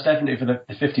think that's definitely for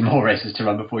the 50 more races to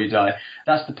run before you die.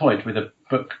 That's the point with a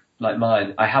book like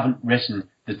mine. I haven't written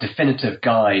the definitive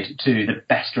guide to the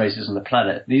best races on the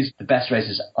planet. These are the best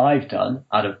races I've done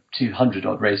out of 200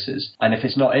 odd races, and if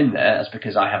it's not in there, that's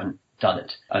because I haven't done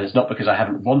it. And it's not because I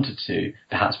haven't wanted to,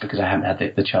 perhaps because I haven't had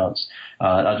the chance.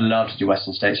 I'd love to do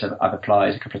Western States. I've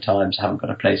applied a couple of times, haven't got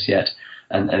a place yet.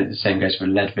 And the same goes for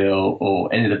Leadville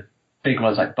or any of the big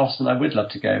ones like Boston. I would love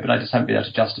to go, but I just haven't been able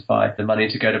to justify the money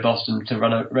to go to Boston to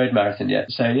run a road marathon yet.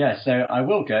 So I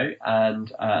will go,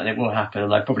 and it will happen,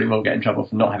 and I probably will get in trouble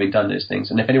for not having done those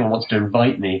things. And if anyone wants to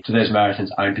invite me to those marathons,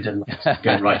 I would be delighted to go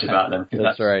and write about them.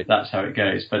 That's right. That's how it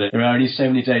goes. But there are only so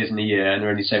many days in a year, and there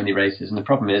are only so many races. And the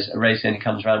problem is, a race only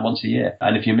comes around once a year.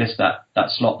 And if you miss that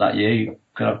slot that year, you've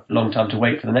got a long time to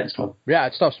wait for the next one. Yeah,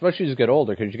 it's tough, especially as you get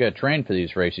older, because you got to train for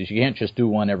these races. You can't just do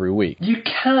one every week. You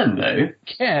can, though.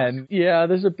 Yeah,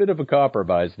 there's a bit of a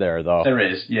compromise there, though. There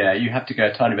is, yeah. You have to go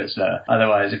a tiny bit slower.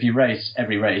 Otherwise, if you race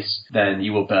every race, then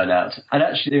you will burn out. And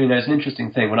actually, there's an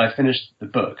interesting thing. When I finished the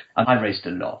book, I raced a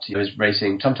lot. I was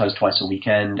racing sometimes twice a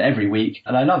weekend, every week,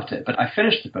 and I loved it. But I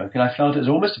finished the book, and I felt it was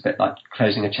almost a bit like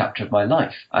closing a chapter of my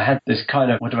life. I had this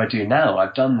kind of, what do I do now?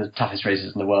 I've done the toughest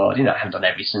races in the world. I haven't done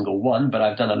every single one, but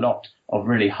I've done a lot of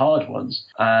really hard ones,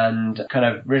 and kind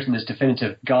of written this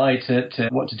definitive guide to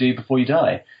what to do before you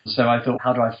die. So I thought,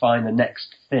 how do I find the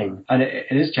next thing. And it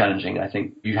is challenging, I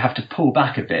think. You have to pull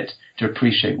back a bit to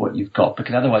appreciate what you've got,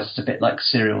 because otherwise it's a bit like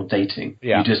serial dating.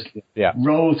 Yeah. You just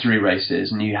roll through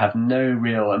races and you have no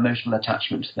real emotional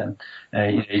attachment to them.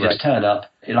 You just turn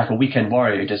up like a weekend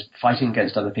warrior, just fighting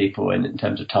against other people in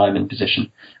terms of time and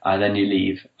position, and then you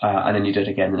leave, and then you do it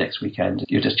again the next weekend.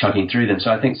 You're just chugging through them.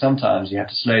 So I think sometimes you have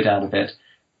to slow down a bit,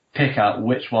 pick out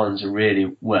which ones are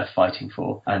really worth fighting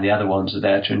for, and the other ones are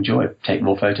there to enjoy. Take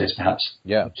more photos, perhaps.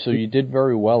 Yeah, so you did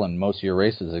very well in most of your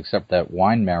races, except that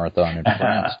wine marathon in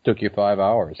France. Took you 5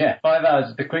 hours. Yeah, 5 hours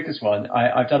is the quickest one.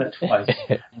 I've done it twice.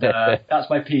 That's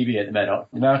my PB at the Medoc.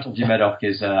 The Marathon du Medoc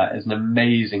is an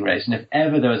amazing race, and if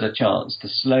ever there was a chance to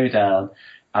slow down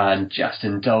and just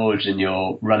indulge in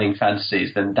your running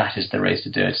fantasies, then that is the race to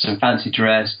do it. Some fancy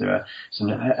dress. There are some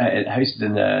hosted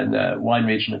in the wine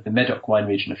region of the Medoc wine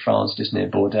region of France, just near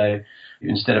Bordeaux.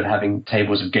 Instead of having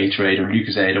tables of Gatorade or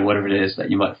Lucozade or whatever it is that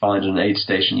you might find at an aid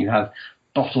station, you have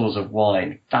bottles of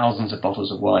wine, thousands of bottles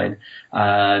of wine,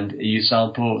 and you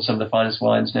sample some of the finest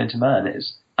wines known to man. It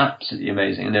is absolutely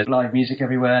amazing. And there's live music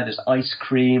everywhere. There's ice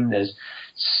cream. There's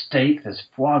steak. There's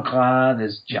foie gras.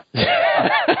 There's just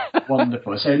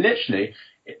wonderful. So literally,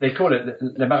 they call it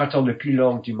the marathon le plus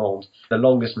long du monde, the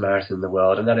longest marathon in the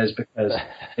world, and that is because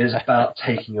it is about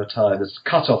taking your time. There's a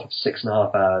cut-off of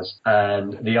 6.5 hours,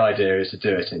 and the idea is to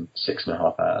do it in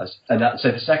 6.5 hours. And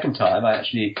so the second time, I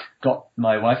actually got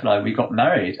my wife and I, we got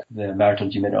married at the Marathon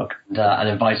du Medoc, and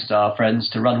invited our friends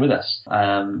to run with us.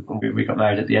 We got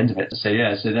married at the end of it.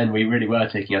 So then we really were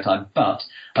taking our time. But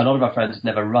a lot of our friends had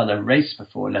never run a race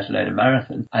before, let alone a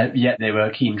marathon, yet they were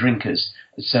keen drinkers.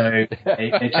 So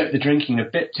they took the drinking a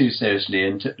bit too seriously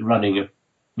and took the running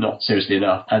not seriously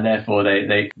enough, and therefore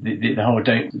the whole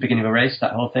don't at the beginning of a race,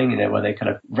 that whole thing, where they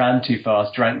kind of ran too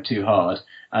fast, drank too hard,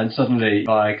 and suddenly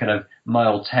by kind of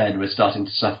mile 10 were starting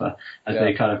to suffer as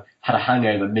they kind of had a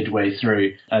hangover midway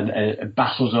through and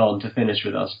battled on to finish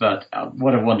with us. But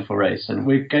what a wonderful race. And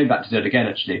we're going back to do it again,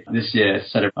 actually, this year to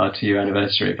celebrate our 2-year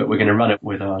anniversary, but we're going to run it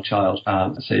with our child.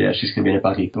 She's going to be in a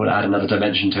buggy. We'll add another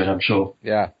dimension to it, I'm sure.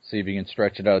 Yeah, see if you can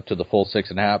stretch it out to the full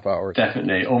 6.5 hours.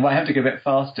 Definitely. Or might have to go a bit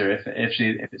faster if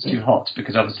it's too hot,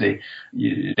 because obviously,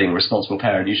 you, being a responsible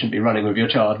parent, you shouldn't be running with your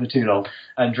child for too long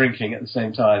and drinking at the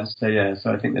same time. So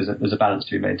I think there's a balance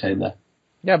to be maintained there.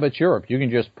 Yeah, but Europe, you can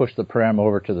just push the pram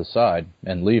over to the side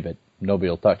and leave it. Nobody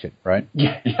will touch it, right?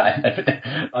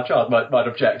 Yeah. Our child might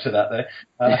object to that,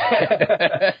 though.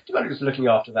 Do you mind just looking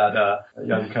after that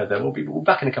young kid there? We'll be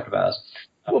back in a couple of hours.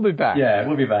 We'll be back. Yeah,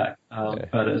 we'll be back.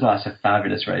 But it was nice, a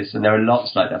fabulous race, and there are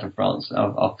lots like that in France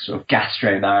of sort of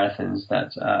gastro marathons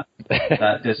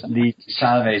that just leave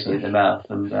salivating in the mouth,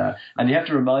 and you have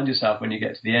to remind yourself when you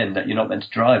get to the end that you're not meant to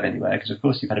drive anywhere, because of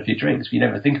course you've had a few drinks. But you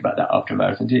never think about that after a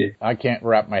marathon, do you? I can't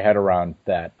wrap my head around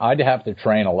that. I'd have to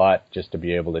train a lot just to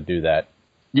be able to do that.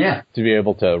 Yeah, to be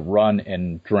able to run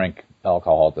and drink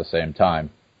alcohol at the same time.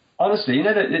 Honestly, you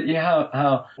know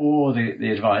how all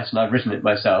the advice, and I've written it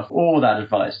myself, all that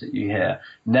advice that you hear,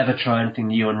 never try anything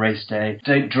new on race day,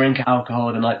 don't drink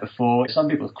alcohol the night before. Some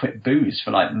people quit booze for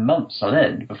like months on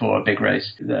end before a big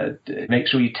race. Make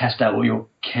sure you test out all your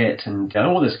kit and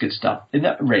all this good stuff. In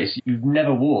that race, you've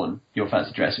never worn your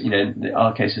fancy dress. In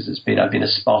our cases, I've been a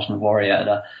Spartan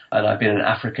warrior and I've been an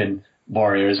African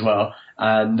warrior as well.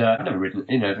 And I've never ridden,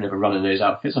 I've never run in those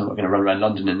outfits. I'm not going to run around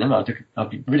London in them. I'll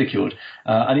be ridiculed.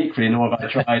 And equally, nor have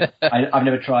I tried. I've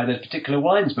never tried those particular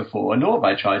wines before, nor have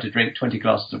I tried to drink 20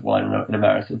 glasses of wine in a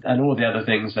marathon, and all the other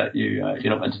things that you're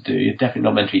not meant to do. You're definitely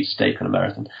not meant to eat steak on a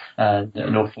marathon, and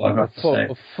nor foie gras.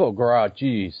 Foie gras,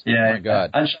 jeez. Yeah, oh my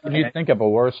God. And can you think of a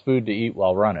worse food to eat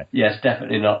while running? Yes,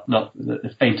 definitely not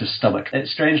the faintest stomach.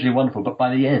 It's strangely wonderful, but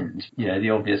by the end, the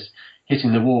obvious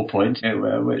hitting the wall point,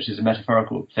 which is a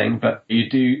metaphorical thing, but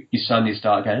you suddenly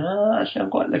start going, actually, I'm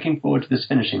quite looking forward to this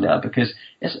finishing now, because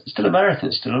it's still a marathon,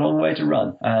 it's still a long way to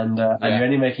run, and you're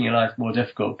only making your life more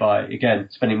difficult by, again,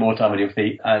 spending more time on your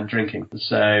feet and drinking.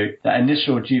 So that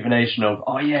initial rejuvenation of,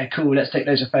 oh yeah, cool, let's take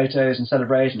loads of photos and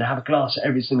celebrate and have a glass at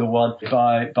every single one.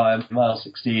 By mile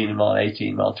 16, mile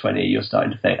 18, mile 20, you're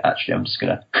starting to think, actually, I'm just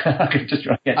going to just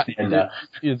get to the end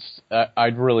now.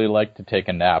 I'd really like to take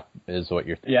a nap, is what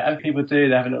you're thinking. Yeah, and people do.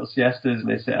 They have little siestas and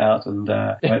they sit out, and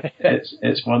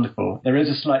it's wonderful. There is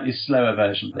a slightly slower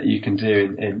version that you can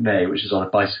do in May, which is on a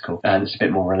bicycle, and it's a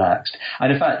bit more relaxed.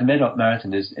 And in fact, the Medoc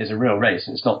Marathon is a real race,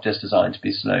 and it's not just designed to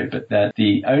be slow, but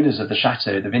the owners of the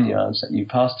chateau, the vineyards that you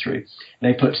pass through,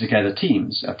 they put together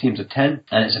teams of 10,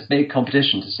 and it's a big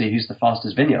competition to see who's the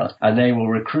fastest vineyard, and they will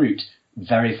recruit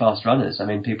very fast runners. I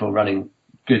mean, people running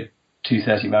good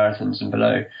 2:30 marathons and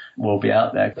below will be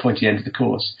out there pointing into the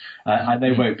course, and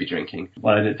they won't be drinking.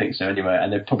 Well, I don't think so anyway,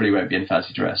 and they probably won't be in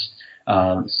fancy dress.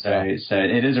 So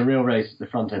it is a real race at the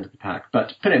front end of the pack. But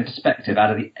to put it in perspective,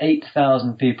 out of the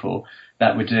 8,000 people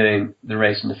that were doing the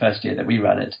race in the first year that we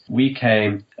ran it, we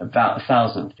came about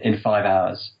 1,000th in 5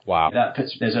 hours. Wow.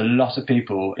 There's a lot of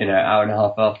people, hour and a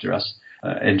half after us,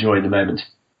 enjoying the moment.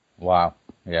 Wow.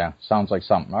 Yeah, sounds like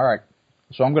something. All right.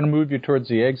 So I'm going to move you towards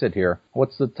the exit here.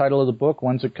 What's the title of the book?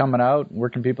 When's it coming out? Where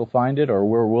can people find it, or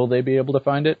where will they be able to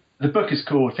find it? The book is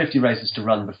called 50 Races to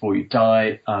Run Before You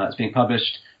Die. It's being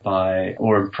published by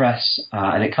Aurum Press,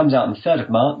 and it comes out on the 3rd of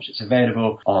March. It's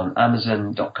available on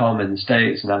Amazon.com in the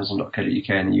States and Amazon.co.uk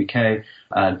in the UK,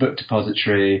 and Book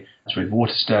Depository. It's with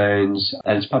Waterstones,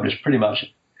 and it's published pretty much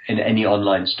in any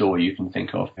online store you can think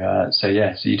of. So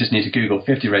you just need to Google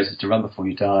 50 Races to Run Before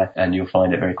You Die, and you'll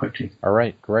find it very quickly. All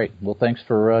right, great. Well, thanks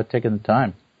for taking the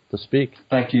time to speak.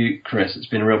 Thank you, Chris. It's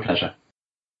been a real pleasure.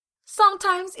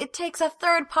 Sometimes it takes a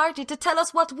third party to tell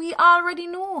us what we already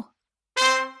know.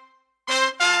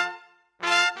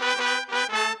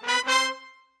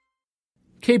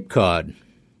 Cape Cod.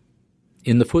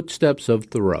 In the footsteps of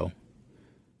Thoreau.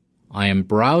 I am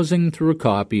browsing through a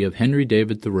copy of Henry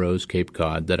David Thoreau's Cape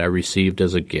Cod that I received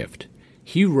as a gift.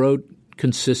 He wrote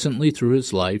consistently through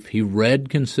his life. He read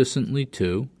consistently,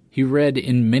 too. He read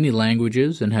in many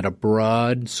languages and had a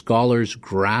broad scholar's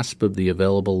grasp of the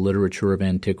available literature of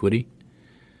antiquity.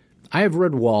 I have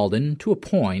read Walden to a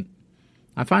point.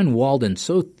 I find Walden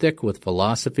so thick with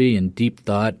philosophy and deep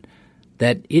thought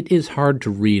that it is hard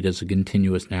to read as a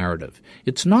continuous narrative.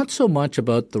 It's not so much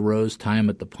about Thoreau's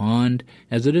time at the pond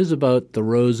as it is about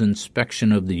Thoreau's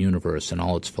inspection of the universe and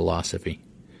all its philosophy.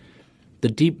 The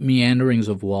deep meanderings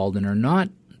of Walden are not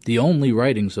the only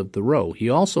writings of Thoreau. He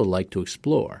also liked to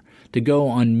explore, to go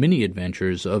on many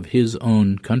adventures of his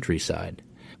own countryside.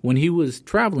 When he was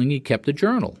traveling, he kept a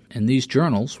journal, and these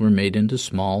journals were made into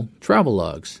small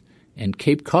travelogues, and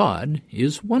Cape Cod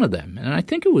is one of them, and I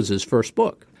think it was his first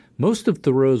book. Most of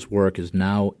Thoreau's work is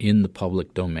now in the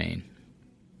public domain.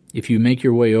 If you make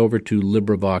your way over to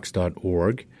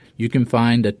LibriVox.org, you can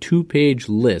find a 2-page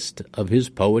list of his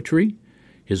poetry,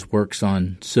 his works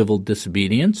on civil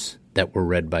disobedience that were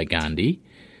read by Gandhi,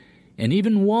 and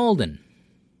even Walden,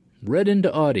 read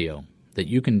into audio, that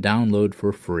you can download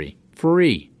for free.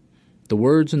 Free! The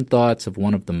words and thoughts of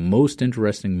one of the most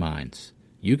interesting minds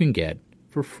you can get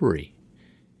for free.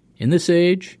 In this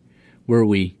age, where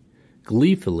we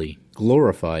gleefully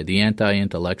glorify the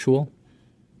anti-intellectual,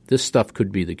 this stuff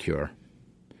could be the cure.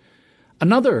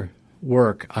 Another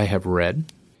work I have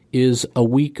read is A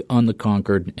Week on the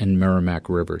Concord and Merrimack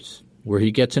Rivers, where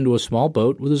he gets into a small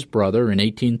boat with his brother in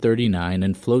 1839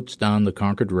 and floats down the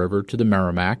Concord River to the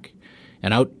Merrimack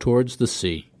and out towards the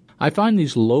sea. I find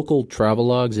these local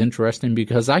travelogues interesting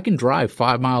because I can drive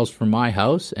 5 miles from my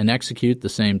house and execute the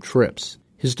same trips.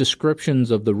 His descriptions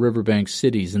of the riverbank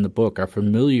cities in the book are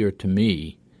familiar to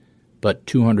me, but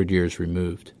 200 years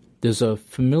removed. There's a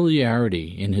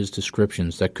familiarity in his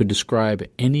descriptions that could describe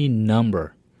any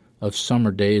number of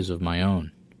summer days of my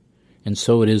own. And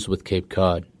so it is with Cape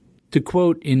Cod. To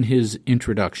quote in his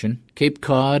introduction, Cape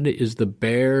Cod is the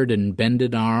bared and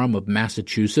bended arm of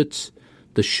Massachusetts,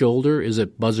 the shoulder is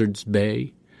at Buzzard's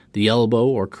Bay, the elbow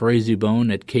or crazy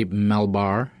bone at Cape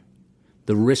Malbar,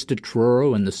 the wrist at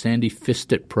Truro, and the sandy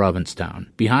fist at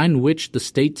Provincetown, behind which the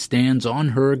state stands on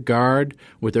her guard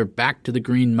with her back to the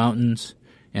green mountains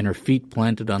and her feet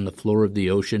planted on the floor of the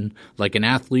ocean, like an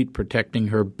athlete protecting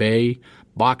her bay,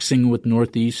 boxing with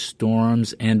northeast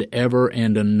storms, and ever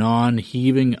and anon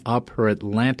heaving up her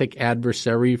Atlantic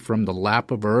adversary from the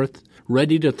lap of earth,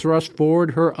 ready to thrust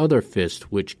forward her other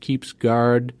fist, which keeps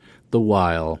guard the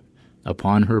while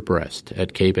upon her breast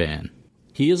at Cape Ann.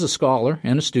 He is a scholar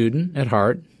and a student at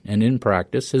heart and in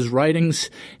practice. His writings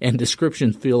and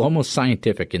descriptions feel almost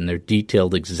scientific in their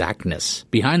detailed exactness.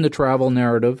 Behind the travel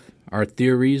narrative are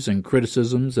theories and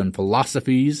criticisms and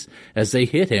philosophies as they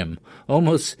hit him,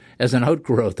 almost as an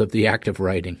outgrowth of the act of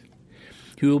writing.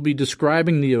 He will be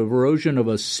describing the erosion of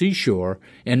a seashore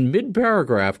and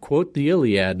mid-paragraph quote the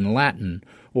Iliad in Latin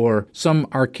or some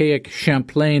archaic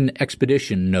Champlain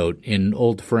expedition note in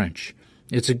Old French.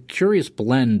 It's a curious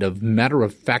blend of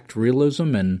matter-of-fact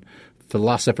realism and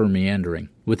philosopher meandering,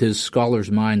 with his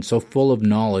scholar's mind so full of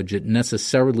knowledge it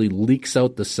necessarily leaks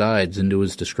out the sides into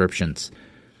his descriptions.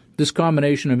 This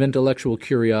combination of intellectual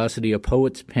curiosity, a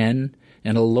poet's pen,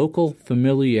 and a local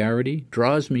familiarity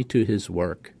draws me to his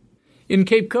work. In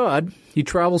Cape Cod, he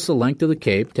travels the length of the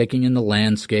Cape, taking in the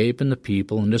landscape and the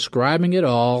people and describing it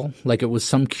all like it was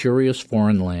some curious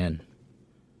foreign land.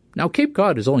 Now, Cape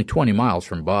Cod is only 20 miles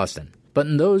from Boston. But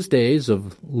in those days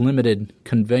of limited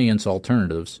conveyance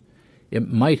alternatives, it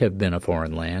might have been a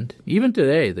foreign land. Even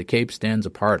today, the Cape stands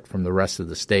apart from the rest of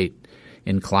the state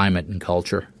in climate and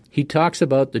culture. He talks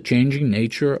about the changing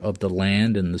nature of the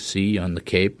land and the sea on the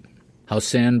Cape, how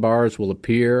sandbars will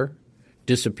appear,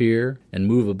 disappear, and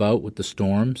move about with the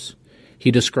storms.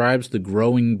 He describes the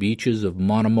growing beaches of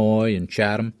Monomoy and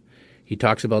Chatham. He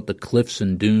talks about the cliffs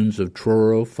and dunes of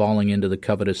Truro falling into the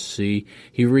covetous sea.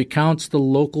 He recounts the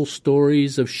local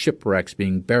stories of shipwrecks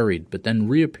being buried but then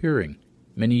reappearing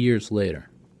many years later.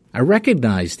 I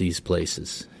recognize these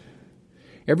places.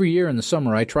 Every year in the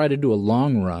summer I try to do a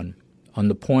long run on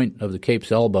the point of the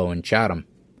Cape's Elbow in Chatham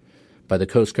by the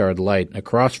Coast Guard Light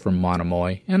across from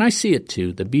Monomoy, and I see it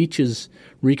too. The beach is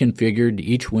reconfigured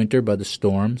each winter by the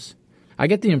storms. I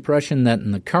get the impression that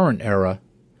in the current era,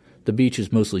 the beach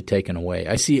is mostly taken away.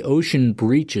 I see ocean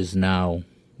breaches now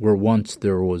where once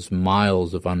there was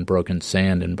miles of unbroken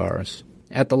sand and bars.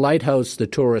 At the lighthouse, the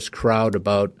tourists crowd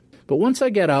about, but once I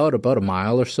get out about a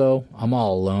mile or so, I'm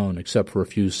all alone except for a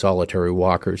few solitary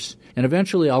walkers. And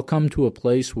eventually I'll come to a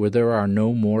place where there are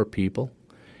no more people,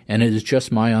 and it is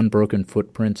just my unbroken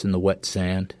footprints in the wet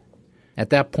sand. At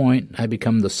that point, I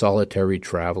become the solitary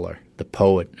traveler, the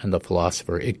poet and the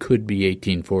philosopher. It could be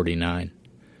 1849.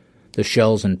 The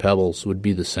shells and pebbles would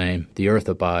be the same. The earth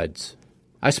abides.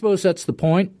 I suppose that's the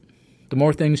point. The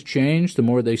more things change, the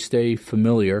more they stay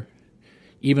familiar.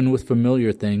 Even with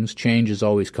familiar things, change is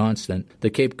always constant. The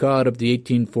Cape Cod of the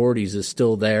 1840s is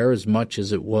still there as much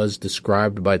as it was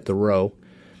described by Thoreau.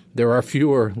 There are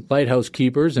fewer lighthouse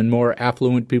keepers and more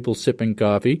affluent people sipping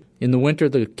coffee. In the winter,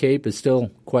 the Cape is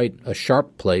still quite a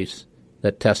sharp place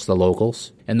that tests the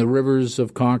locals, and the rivers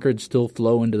of Concord still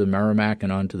flow into the Merrimack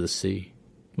and onto the sea.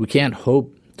 We can't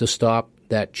hope to stop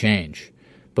that change,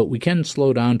 but we can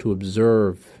slow down to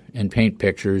observe and paint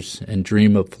pictures and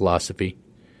dream of philosophy.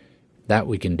 That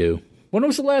we can do. When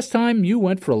was the last time you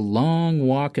went for a long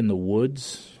walk in the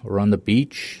woods or on the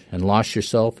beach and lost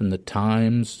yourself in the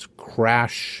times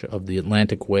crash of the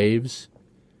Atlantic waves?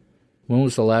 When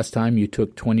was the last time you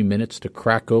took 20 minutes to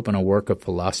crack open a work of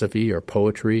philosophy or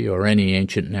poetry or any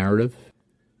ancient narrative?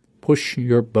 Push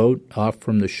your boat off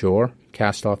from the shore,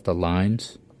 cast off the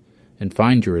lines, and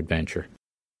find your adventure.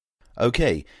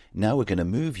 Okay, now we're going to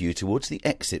move you towards the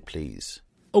exit, please.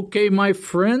 Okay, my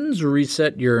friends,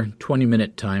 reset your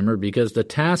 20-minute timer because the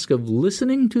task of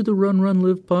listening to the Run, Run,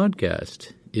 Live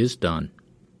podcast is done.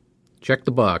 Check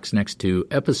the box next to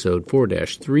episode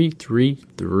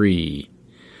 4-333.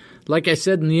 Like I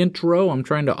said in the intro, I'm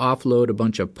trying to offload a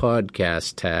bunch of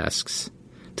podcast tasks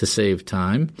to save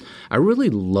time. I really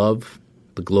love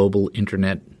the global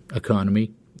internet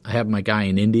economy. I have my guy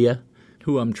in India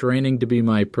who I'm training to be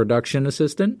my production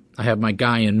assistant. I have my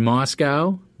guy in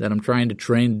Moscow that I'm trying to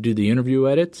train to do the interview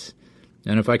edits.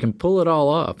 And if I can pull it all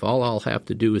off, all I'll have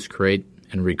to do is create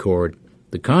and record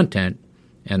the content,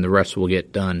 and the rest will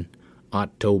get done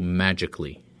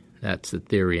auto-magically. That's the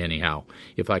theory anyhow.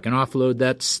 If I can offload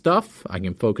that stuff, I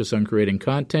can focus on creating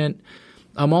content.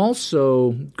 I'm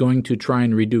also going to try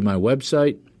and redo my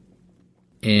website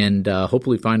and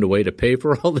hopefully find a way to pay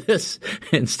for all this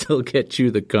and still get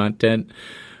you the content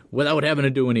without having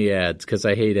to do any ads, because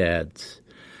I hate ads.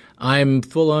 I'm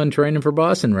full-on training for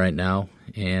Boston right now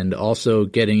and also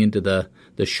getting into the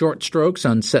short strokes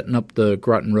on setting up the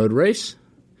Groton Road race,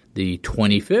 the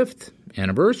 25th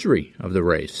anniversary of the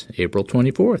race, April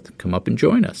 24th. Come up and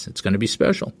join us. It's going to be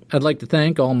special. I'd like to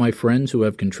thank all my friends who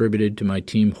have contributed to my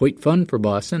Team Hoyt Fund for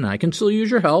Boston. I can still use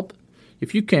your help.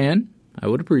 If you can, I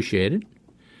would appreciate it.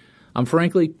 I'm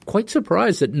frankly quite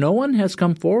surprised that no one has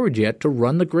come forward yet to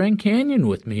run the Grand Canyon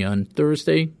with me on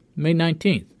Thursday, May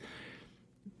 19th.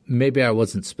 Maybe I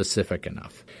wasn't specific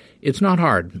enough. It's not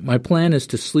hard. My plan is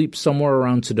to sleep somewhere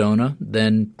around Sedona,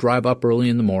 then drive up early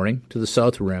in the morning to the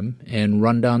South Rim and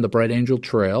run down the Bright Angel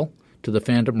Trail to the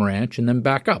Phantom Ranch and then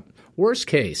back up. Worst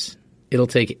case, it'll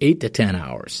take 8 to 10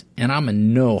 hours, and I'm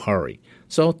in no hurry.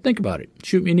 So think about it.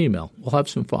 Shoot me an email. We'll have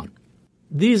some fun.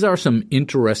 These are some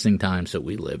interesting times that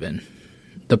we live in.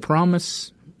 The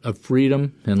promise of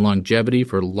freedom and longevity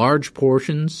for large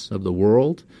portions of the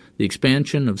world, the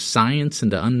expansion of science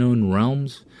into unknown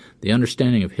realms, the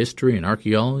understanding of history and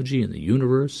archaeology and the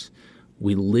universe.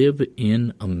 We live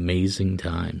in amazing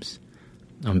times.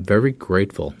 I'm very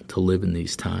grateful to live in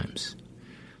these times.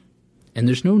 And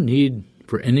there's no need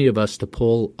for any of us to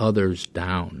pull others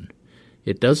down.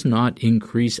 It does not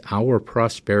increase our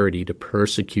prosperity to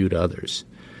persecute others.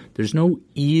 There's no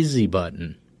easy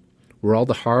button where all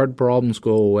the hard problems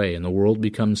go away and the world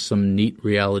becomes some neat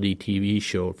reality TV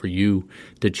show for you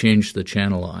to change the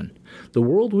channel on. The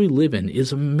world we live in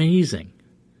is amazing,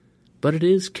 but it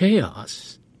is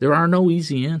chaos. There are no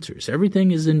easy answers. Everything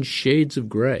is in shades of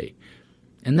gray,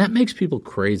 and that makes people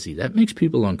crazy. That makes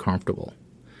people uncomfortable.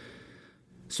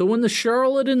 So when the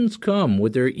charlatans come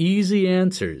with their easy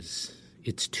answers,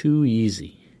 it's too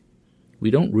easy. We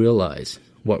don't realize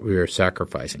what we are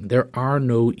sacrificing. There are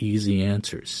no easy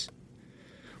answers.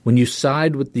 When you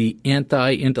side with the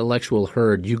anti-intellectual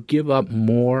herd, you give up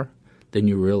more than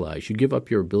you realize. You give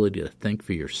up your ability to think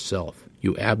for yourself.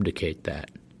 You abdicate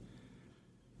that.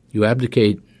 You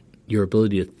abdicate your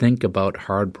ability to think about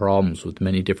hard problems with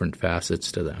many different facets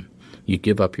to them. You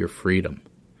give up your freedom.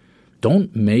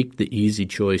 Don't make the easy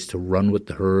choice to run with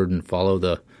the herd and follow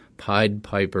the Pied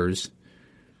Pipers.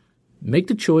 Make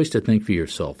the choice to think for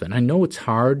yourself. And I know it's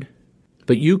hard,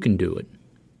 but you can do it.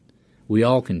 We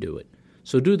all can do it.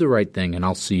 So do the right thing, and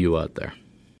I'll see you out there.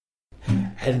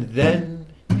 And then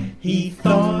he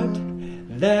thought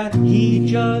that he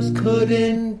just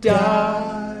couldn't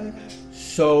die.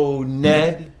 So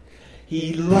Ned,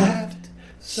 he laughed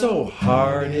so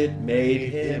hard it made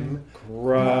him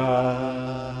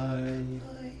cry.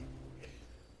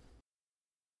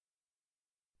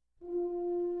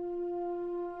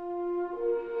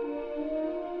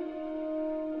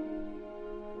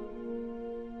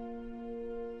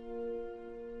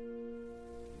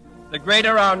 The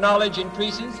greater our knowledge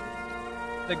increases,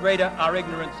 the greater our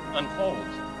ignorance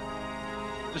unfolds.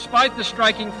 Despite the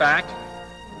striking fact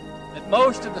that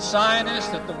most of the scientists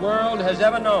that the world has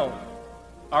ever known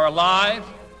are alive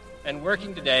and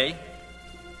working today,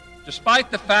 despite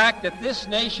the fact that this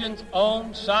nation's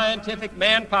own scientific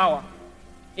manpower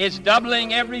is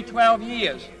doubling every 12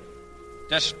 years,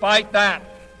 despite that,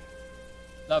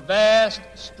 the vast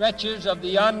stretches of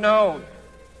the unknown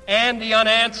and the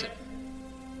unanswered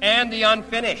and the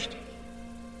unfinished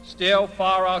still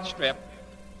far outstrip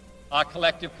our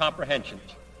collective comprehensions.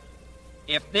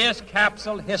 If this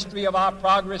capsule history of our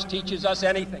progress teaches us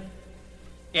anything,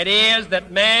 it is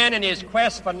that man in his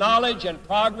quest for knowledge and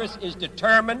progress is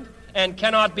determined and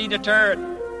cannot be deterred.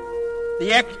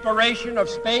 The exploration of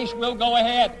space will go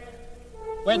ahead,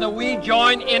 whether we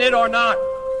join in it or not.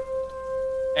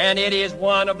 And it is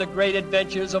one of the great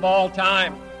adventures of all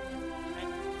time.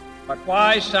 But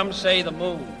why, some say, the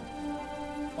moon?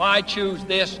 Why choose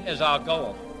this as our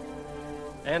goal?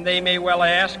 And they may well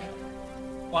ask,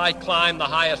 why climb the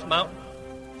highest mountain?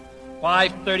 Why,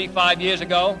 35 years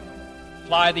ago,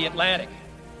 fly the Atlantic?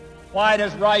 Why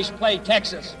does Rice play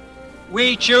Texas?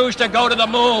 We choose to go to the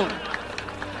moon.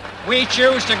 We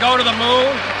choose to go to the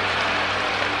moon.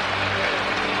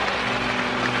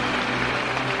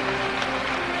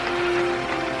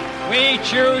 We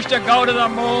choose to go to the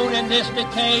moon in this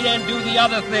decade and do the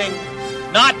other thing,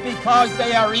 not because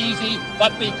they are easy,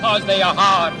 but because they are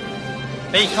hard.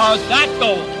 Because that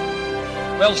goal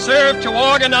will serve to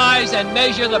organize and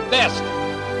measure the best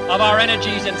of our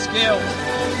energies and skills.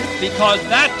 Because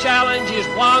that challenge is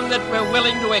one that we're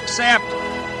willing to accept,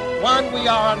 one we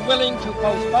are unwilling to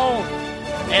postpone,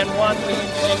 and one we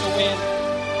intend to win.